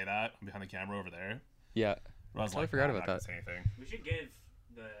actually say that behind the camera over there. Yeah. But I was like, forgot about that. Say anything. We should give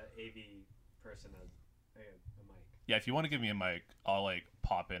the AV person a mic. Yeah, if you want to give me a mic, I'll like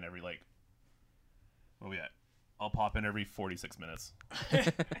pop in every like... Where are we at? I'll pop in every 46 minutes.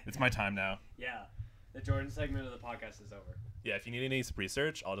 It's my time now. Yeah. The Jordan segment of the podcast is over. Yeah, if you need any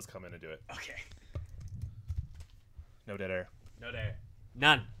research, I'll just come in and do it. Okay. No dead air. No dead air.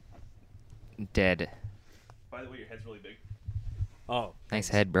 None. Dead. By the way, your head's really big. Oh. Nice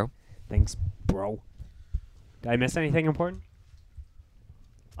head, bro. Thanks, bro. Did I miss anything important?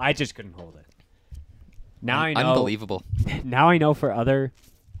 I just couldn't hold it. Now I know. Unbelievable. Now I know for other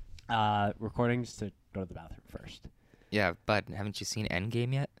recordings to go to the bathroom first. Yeah, but haven't you seen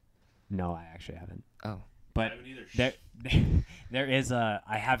Endgame yet? No, I actually haven't. Oh. But there is a...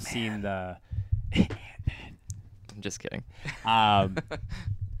 I have seen the... I'm just kidding.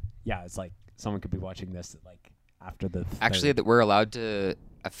 Yeah, it's like someone could be watching this like after the... Actually, that we're allowed to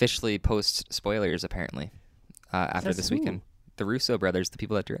officially post spoilers, apparently, after this weekend. The Russo brothers, the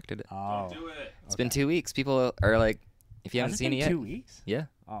people that directed it. Oh. Don't do it. It's been 2 weeks. People are like, if you haven't seen it yet. 2 weeks? Yeah.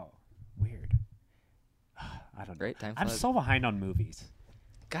 Oh, weird. I don't know. Right, time I'm flies. so behind on movies.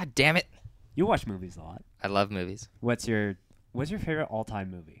 God damn it. You watch movies a lot. I love movies. What's your favorite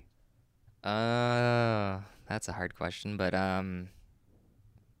all-time movie? That's a hard question, but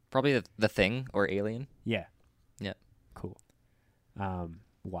probably the Thing or Alien. Yeah. Yeah. Cool.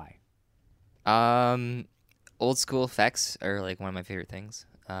 Why? Old school effects are like one of my favorite things.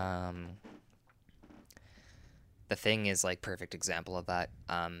 The Thing is like perfect example of that.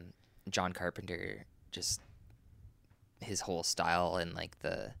 John Carpenter, just his whole style and like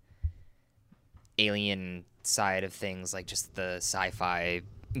the alien side of things, like just the sci-fi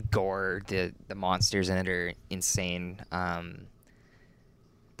gore, the monsters in it are insane.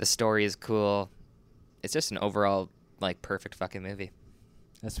 The story is cool. It's just an overall like perfect fucking movie.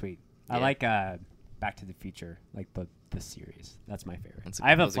 That's sweet. Yeah. I like Back to the Future, like the series. That's my favorite. That's I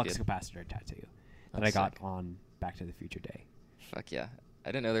have a those are flux good. capacitor tattoo that That's I got sick. on Back to the Future Day. Fuck yeah. I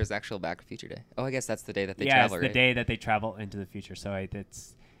didn't know there was actual Back to the Future Day. Oh, I guess that's the day that they yeah, travel, it's the right? day that they travel into the future. So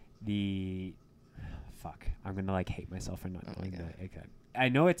it's the fuck. I'm gonna like hate myself for not Oh my knowing God. the exact. I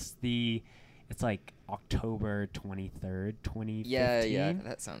know it's like October 23rd, 2015. Yeah,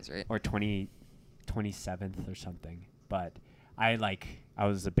 that sounds right. Or 27th or something. But I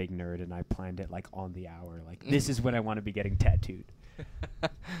was a big nerd and I planned it like on the hour. Like this is when I want to be getting tattooed.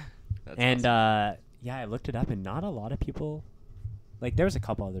 That's And awesome. yeah, I looked it up and not a lot of people. Like there was a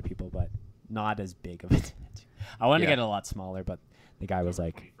couple other people, but not as big of a tattoo. I wanted to Yeah. get a lot smaller, but the guy was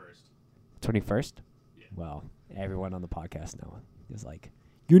like 21st. Yeah. Well, everyone on the podcast now is like,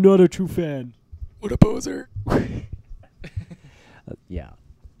 You're not a true fan. What a poser. Yeah.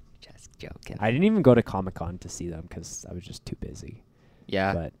 Just joking. I didn't even go to Comic-Con to see them because I was just too busy.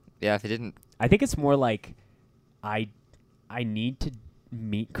 Yeah. But yeah, if it didn't... I think it's more like I need to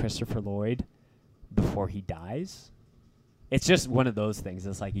meet Christopher Lloyd before he dies. It's just one of those things.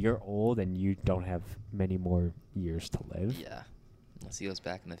 It's like you're old and you don't have many more years to live. Yeah. Unless he goes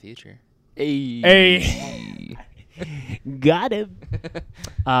back in the future. Hey. Got him.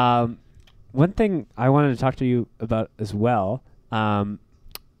 One thing I wanted to talk to you about as well.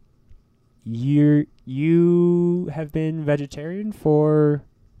 You have been vegetarian for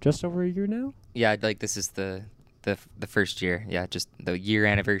just over a year now? Yeah, like this is the first year. Yeah, just the year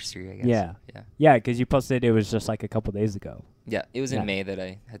anniversary, I guess. Yeah. Yeah. Yeah, because you posted it was just like a couple days ago. Yeah, it was in May that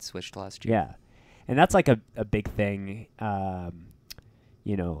I had switched last year. Yeah. And that's like a big thing,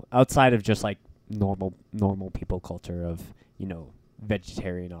 you know, outside of just like normal people culture of, you know,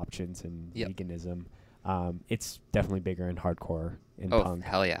 vegetarian options and veganism. It's definitely bigger in hardcore in punk.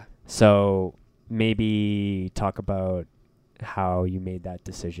 Hell yeah. So maybe talk about how you made that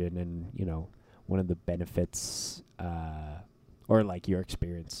decision and, you know, one of the benefits or like your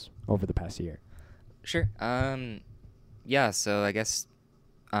experience over the past year. Sure. Yeah, so I guess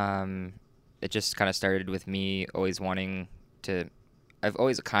it just kind of started with me always wanting to... I've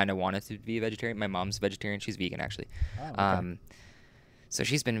always kind of wanted to be a vegetarian. My mom's vegetarian. She's vegan, actually. Oh, okay. So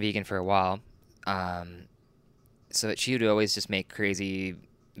she's been vegan for a while. So she would always just make crazy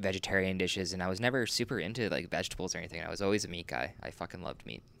vegetarian dishes, and I was never super into like vegetables or anything. I was always a meat guy. I fucking loved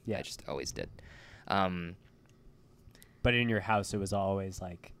meat. Yeah. I just always did. But in your house, it was always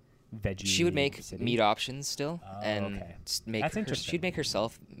like veggie. She would make meat options still, and make. That's interesting. She'd make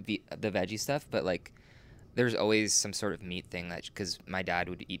herself the veggie stuff, but like there's always some sort of meat thing that because my dad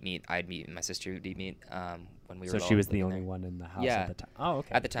would eat meat, I'd meat, and my sister would eat meat. When we were. So she was the only one in the house at the time. Oh, okay.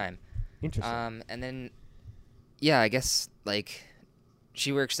 At the time. Interesting. And then, yeah, I guess like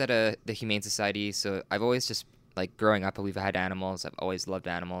she works at the Humane Society, so I've always just like growing up, we've had animals. I've always loved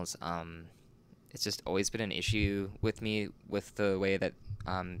animals. It's just always been an issue with me with the way that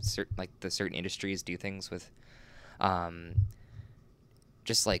certain industries do things with,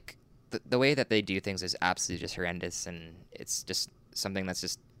 just like the way that they do things is absolutely just horrendous, and it's just something that's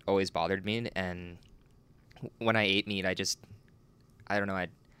just always bothered me. And when I ate meat, I don't know, I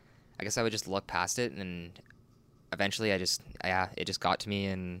guess I would just look past it, and eventually it just got to me.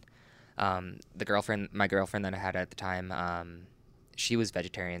 And my girlfriend that I had at the time, she was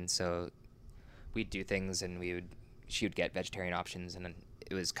vegetarian, so we'd do things and she would get vegetarian options, and then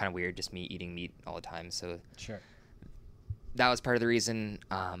it was kind of weird just me eating meat all the time. So sure, that was part of the reason.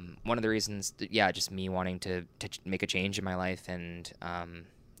 One of the reasons, just me wanting to make a change in my life and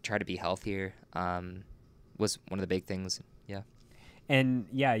try to be healthier was one of the big things. Yeah. And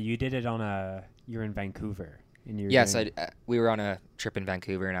you did it you're in Vancouver. So we were on a trip in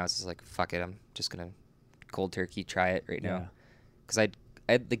Vancouver, and I was just like, fuck it, I'm just gonna cold turkey try it right now, because I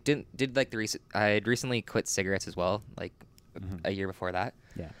had recently quit cigarettes as well, like a year before that.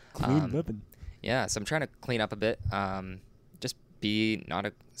 Yeah, clean living. Yeah, so I'm trying to clean up a bit, just be not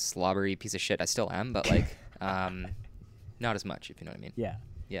a slobbery piece of shit. I still am, but like not as much, if you know what I mean.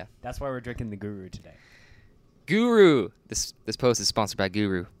 Yeah. That's why we're drinking the Guru today. Guru. This post is sponsored by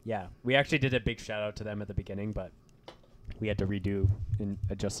Guru. Yeah, we actually did a big shout out to them at the beginning, but we had to redo and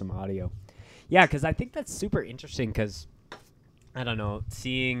adjust some audio. Yeah, because I think that's super interesting. Because I don't know,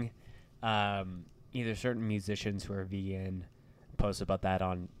 seeing either certain musicians who are vegan post about that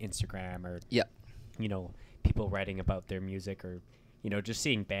on Instagram, or you know, people writing about their music, or you know, just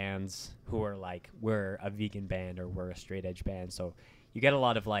seeing bands who are like, we're a vegan band or we're a straight edge band. So you get a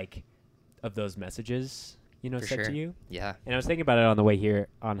lot of like of those messages, you know, said to you. Yeah. And I was thinking about it on the way here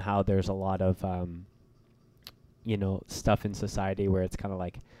on how there's a lot of, you know, stuff in society where it's kind of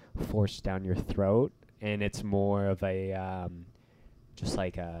like forced down your throat, and it's more of a, just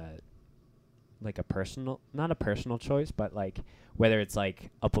like a personal, not a personal choice, but like whether it's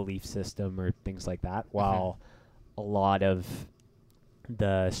like a belief system or things like that, while a lot of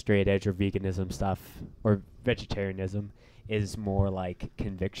the straight edge or veganism stuff or vegetarianism is more like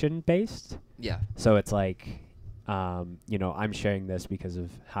conviction based. Yeah. So it's like, you know, I'm sharing this because of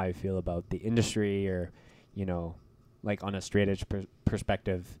how I feel about the industry, or, you know, like on a straight edge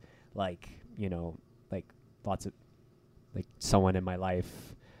perspective, like, you know, like lots of, like someone in my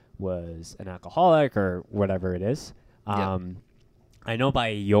life was an alcoholic or whatever it is. I know by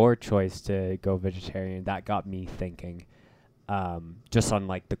your choice to go vegetarian, that got me thinking, just on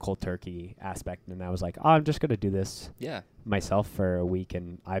like the cold turkey aspect. And I was like, I'm just going to do this myself for a week.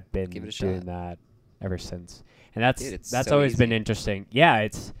 And I've been doing that ever since. And that's so always easy. been interesting. Yeah,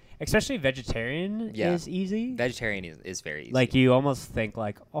 it's especially vegetarian is easy. Vegetarian is very easy. Like you almost think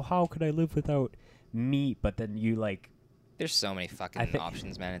like, oh, how could I live without meat? But then you like, there's so many fucking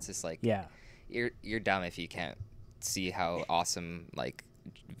options, man. It's just like, yeah, you're dumb if you can't see how awesome like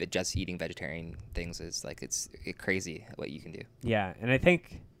just eating vegetarian things is. Like it's crazy what you can do. Yeah, and I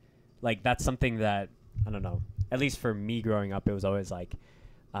think like that's something that I don't know. At least for me growing up, it was always like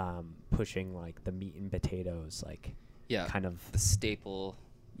pushing like the meat and potatoes, like kind of the staple.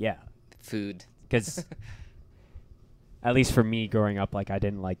 Yeah, food. Because at least for me growing up, like I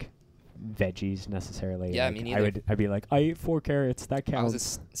didn't like veggies necessarily. Yeah, like, me neither. I'd be like, I ate 4 carrots. That counts. I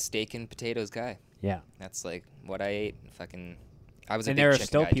was a steak and potatoes guy. Yeah, that's like what I ate. Fucking, I was. And there are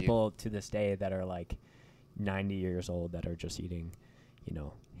still people to this day that are like 90 years old that are just eating, you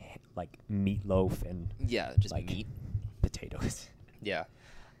know, like meatloaf and just like meat, potatoes. Yeah,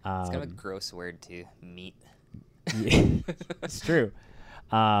 it's kind of a gross word too. Meat. Yeah, it's true.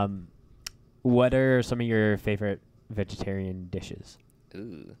 What are some of your favorite vegetarian dishes?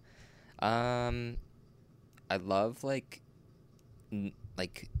 Ooh, I love like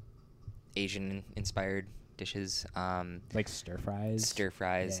Asian inspired dishes. Like stir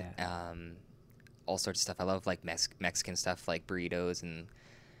fries. Yeah. All sorts of stuff. I love like Mexican stuff, like burritos and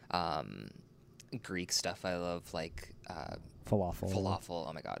Greek stuff. I love like falafel.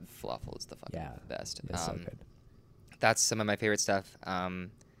 Oh my god, falafel is the fucking best. It's so good. That's some of my favorite stuff. And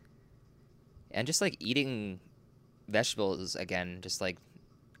just like eating vegetables again, just like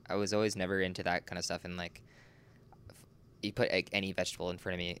I was always never into that kind of stuff. And like you put like any vegetable in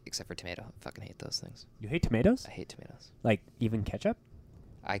front of me except for tomato. I fucking hate those things. You hate tomatoes? I hate tomatoes. Like even ketchup?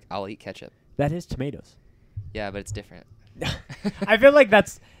 I'll eat ketchup. That is tomatoes. Yeah, but it's different. I feel like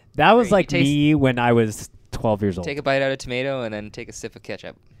that was like me when I was 12 years old. Take a bite out of tomato and then take a sip of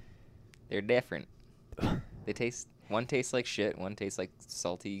ketchup. They're different. One tastes like shit, one tastes like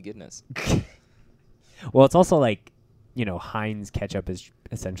salty goodness. Well, it's also like, you know, Heinz ketchup is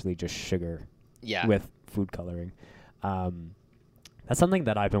essentially just sugar with food coloring. That's something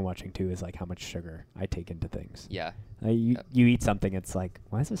that I've been watching too, is like how much sugar I take into things. Yeah. You eat something, it's like,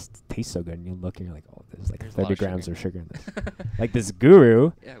 why does this taste so good? And you look and you're like, oh, there's like 30 grams of sugar in this. Like this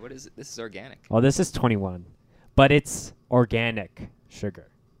Guru. Yeah, what is it? This is organic. Well, this is 21. But it's organic sugar,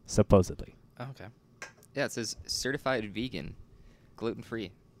 supposedly. Oh, okay. Yeah, it says certified vegan,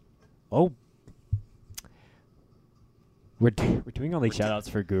 gluten-free. Oh. We're doing all these shout-outs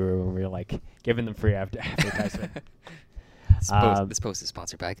for Guru, and we're like giving them free advertisement. This post is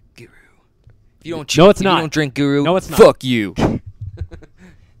sponsored by Guru. If you don't it's not. You don't drink Guru, no, it's not. Fuck you.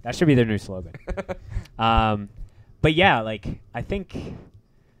 That should be their new slogan. But yeah, like I think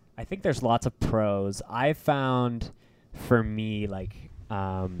there's lots of pros. I found for me like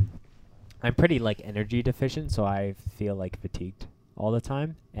I'm pretty like energy deficient, so I feel like fatigued all the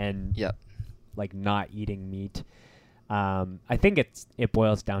time, and like not eating meat. I think it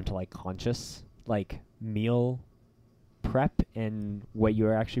boils down to like conscious like meal prep and what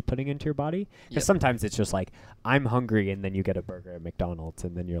you're actually putting into your body. Because sometimes it's just like I'm hungry, and then you get a burger at McDonald's,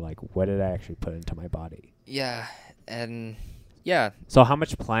 and then you're like, what did I actually put into my body? Yeah, and yeah. So how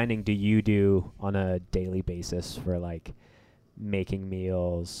much planning do you do on a daily basis for like making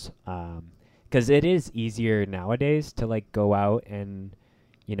meals? Because it is easier nowadays to like go out and,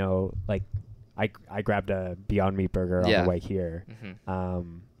 you know, like I grabbed a Beyond Meat burger on the way here.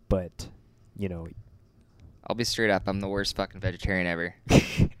 Mm-hmm. But, you know, I'll be straight up. I'm the worst fucking vegetarian ever.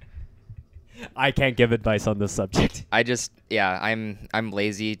 I can't give advice on this subject. I'm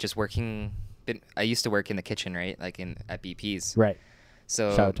lazy. Just working. I used to work in the kitchen, right? Like at BP's. Right. So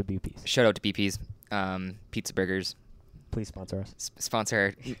shout out to BP's. Shout out to BP's. Pizza burgers. Please sponsor us.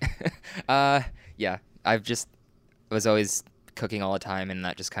 Sponsor. Yeah. Was always cooking all the time, and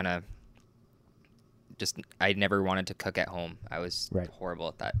that just kind of. I never wanted to cook at home. I was horrible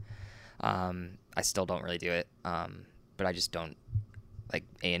at that. I still don't really do it. But I just don't like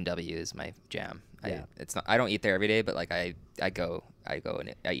A&W is my jam. Yeah. I don't eat there every day, but like I go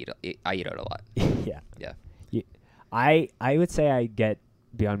and I eat out a lot. Yeah. I would say I get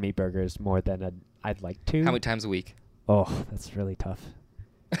Beyond Meat burgers more than I'd like to. How many times a week? Oh, that's really tough.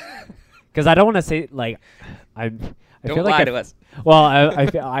 Because I don't want to say like Don't lie to us. Well,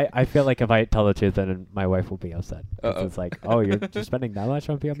 I feel like if I tell the truth, then my wife will be upset. It's like, oh, you're spending that much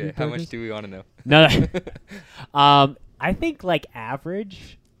on Beyond Meat burgers? How much do we want to know? No. I think like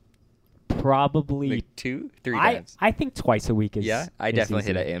average, probably like 2-3 times. I think twice a week is. Yeah, I definitely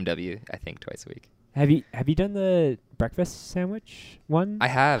easy. hit at AMW. I think twice a week. Have you done the breakfast sandwich one? I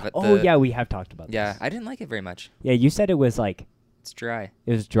have. Yeah, we have talked about this. Yeah, I didn't like it very much. Yeah, you said it was like It's dry.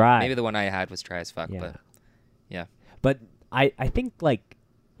 It was dry. Maybe the one I had was dry as fuck, Yeah. but yeah. But I think like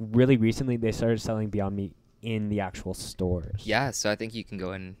really recently they started selling Beyond Meat in the actual stores. Yeah, so I think you can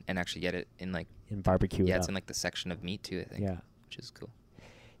go in and actually get it in like In barbecue. Yeah, it's in like the section of meat too, I think. Yeah. Which is cool.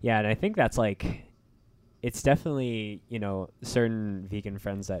 Yeah, and I think that's like, it's definitely, you know, certain vegan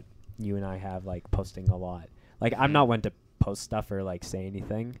friends that you and I have like posting a lot. Like I'm not one to post stuff or like say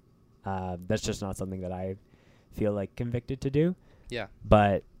anything. That's just not something that I feel like convicted to do. Yeah.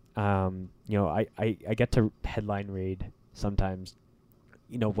 But you know, I get to headline read sometimes,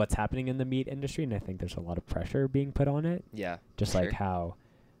 you know, what's happening in the meat industry, and I think there's a lot of pressure being put on it. Yeah. Just sure. like how.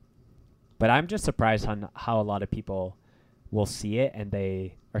 But I'm just surprised on how a lot of people will see it and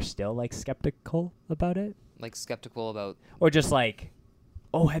they are still like skeptical about it. Like skeptical about. Or just like,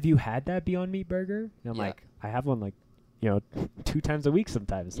 oh, have you had that Beyond Meat burger? And I'm Yeah. like, I have one like, you know, 2 times a week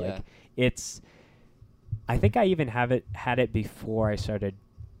sometimes. Yeah. Like it's. I think I even had it before I started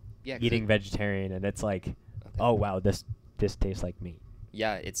Yeah. eating vegetarian, and it's like, oh wow, this tastes like meat.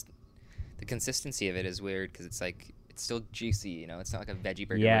 Yeah, it's the consistency of it is weird because it's like it's still juicy, you know. It's not like a veggie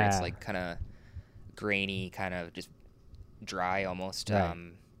burger where it's Yeah. like kind of grainy, kind of just dry almost.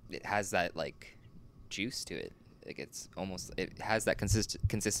 Right. It has that like juice to it. Like it's almost it has that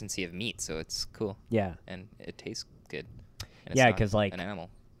consistency of meat, so it's cool Yeah. and it tastes good. And it's Yeah, not 'cause, like- an animal.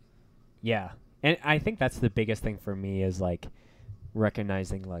 Yeah. And I think that's the biggest thing for me is like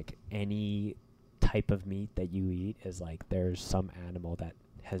recognizing like any type of meat that you eat is like there's some animal that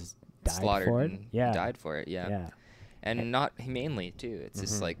has died Slaughtered for it. and Yeah. died for it. Yeah. Yeah. And not humanely too. It's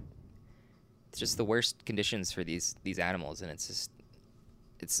just Mhm. like it's just the worst conditions for these animals, and it's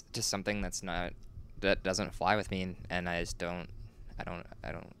just something that doesn't fly with me, and I just don't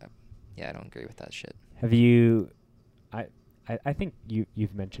agree with that shit. Have you I think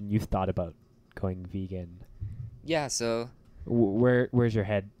you've mentioned you've thought about going vegan. Yeah, so Where's your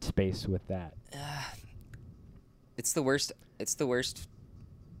head space with that? it's the worst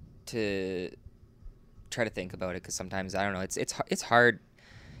to try to think about it because sometimes I don't know, it's hard.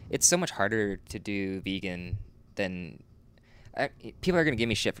 It's so much harder to do vegan than people are gonna give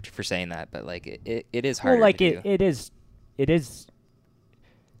me shit for saying that, but like it is harder. Well, like to do. it is.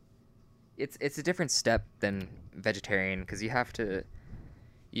 It's a different step than vegetarian because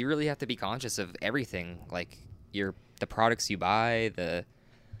you really have to be conscious of everything, like the products you buy, the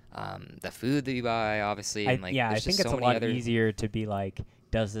food that you buy, obviously. And like, I there's think just it's so a many lot easier to be like,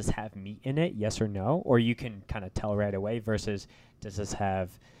 does this have meat in it? Yes or no? Or you can kind of tell right away versus does this have,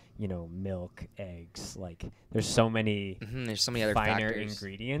 you know, milk, eggs? Like there's so many there's so many other finer factors.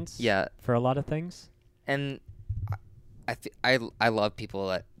 ingredients. Yeah, For a lot of things. and I love people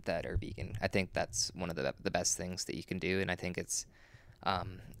that are vegan. I think that's one of the best things that you can do, and I think it's a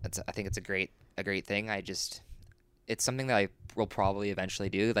great thing. It's something that I will probably eventually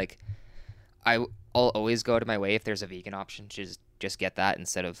do. Like I'll always go out of my way if there's a vegan option to just get that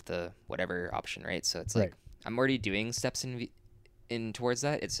instead of the whatever option, right? So it's like I'm already doing steps in towards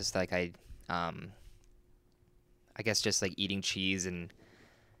that. It's just like I guess just like eating cheese and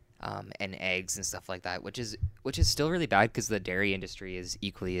eggs and stuff like that, which is still really bad because the dairy industry is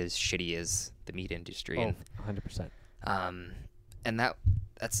equally as shitty as the meat industry. Oh, 100%. And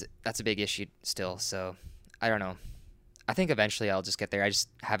that's a big issue still. So I don't know. I think eventually I'll just get there. I just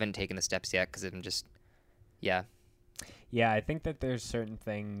haven't taken the steps yet because I'm just, yeah. Yeah, I think that there's certain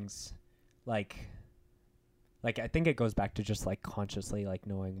things like I think it goes back to just like consciously like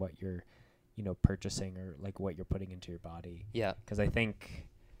knowing what you're, you know, purchasing or like what you're putting into your body. Yeah. Because I think,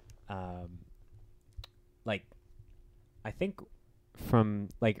 from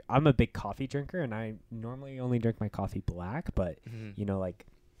like I'm a big coffee drinker and I normally only drink my coffee black, but you know like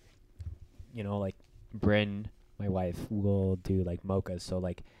Bryn, my wife, will do like mochas. So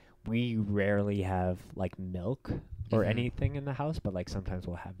like we rarely have like milk or anything in the house, but like sometimes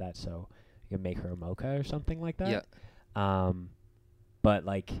we'll have that, so you can make her a mocha or something like that. Yeah. But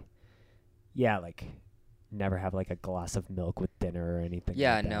like, yeah, like never have like a glass of milk with dinner or anything.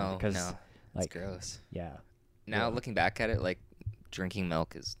 Yeah, like that, no, because no, like it's gross. Yeah. Now Yeah. looking back at it, like drinking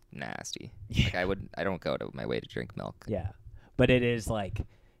milk is nasty. Yeah. Like I don't go to my way to drink milk. Yeah, but it is like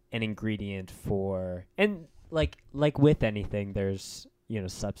an ingredient for, and like with anything, there's, you know,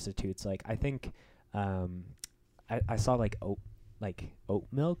 substitutes. Like I think, I saw like oat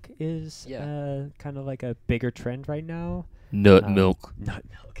milk is kind of like a bigger trend right now. Nut milk. Nut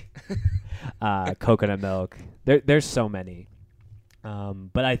milk. Coconut milk. There's so many.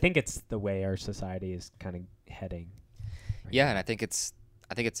 But I think it's the way our society is kind of heading. Right Yeah, now. and I think it's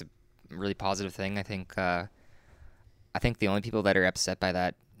a really positive thing. I think the only people that are upset by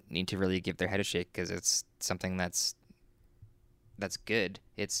that need to really give their head a shake because it's something that's that's good.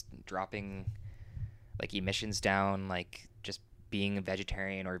 It's dropping like emissions down, like just being a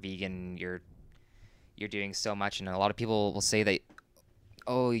vegetarian or vegan, you're doing so much. And a lot of people will say that,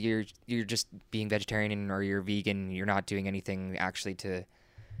 oh, you're just being vegetarian or you're vegan, you're not doing anything actually to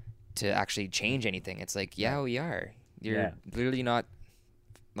actually change anything. It's like, yeah, we are. You're literally not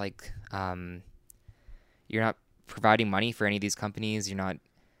like you're not providing money for any of these companies. You're not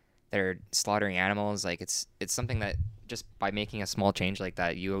that are slaughtering animals. Like it's something that just by making a small change like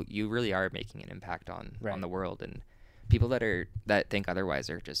that, you really are making an impact on the world. And people that think otherwise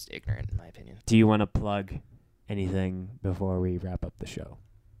are just ignorant, in my opinion. Do you want to plug anything before we wrap up the show?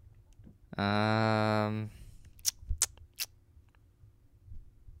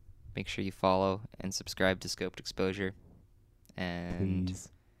 Make sure you follow and subscribe to Scoped Exposure. And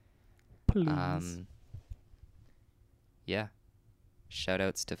please. Yeah. Shout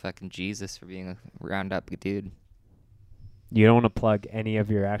outs to fucking Jesus for being a roundup dude. You don't want to plug any of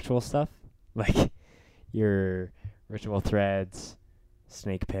your actual stuff? Like your Ritual Threads,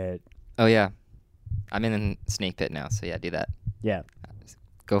 Snake Pit. Oh, yeah. I'm in Snake Pit now, so yeah, do that. Yeah.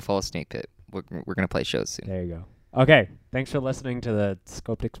 Go follow Snake Pit. We're going to play shows soon. There you go. Okay. Thanks for listening to the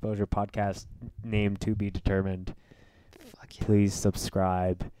Scoped Exposure podcast, name to be determined. Fuck yeah. Please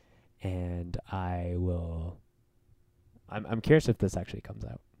subscribe, and I will... I'm curious if this actually comes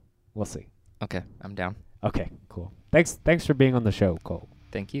out. We'll see. Okay, I'm down. Okay, cool. Thanks for being on the show, Cole.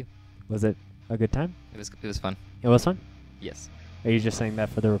 Thank you. Was it a good time? It was fun. It was fun? Yes. Are you just saying that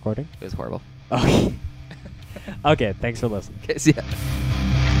for the recording? It was horrible. Okay. Okay, thanks for listening. Okay, see ya.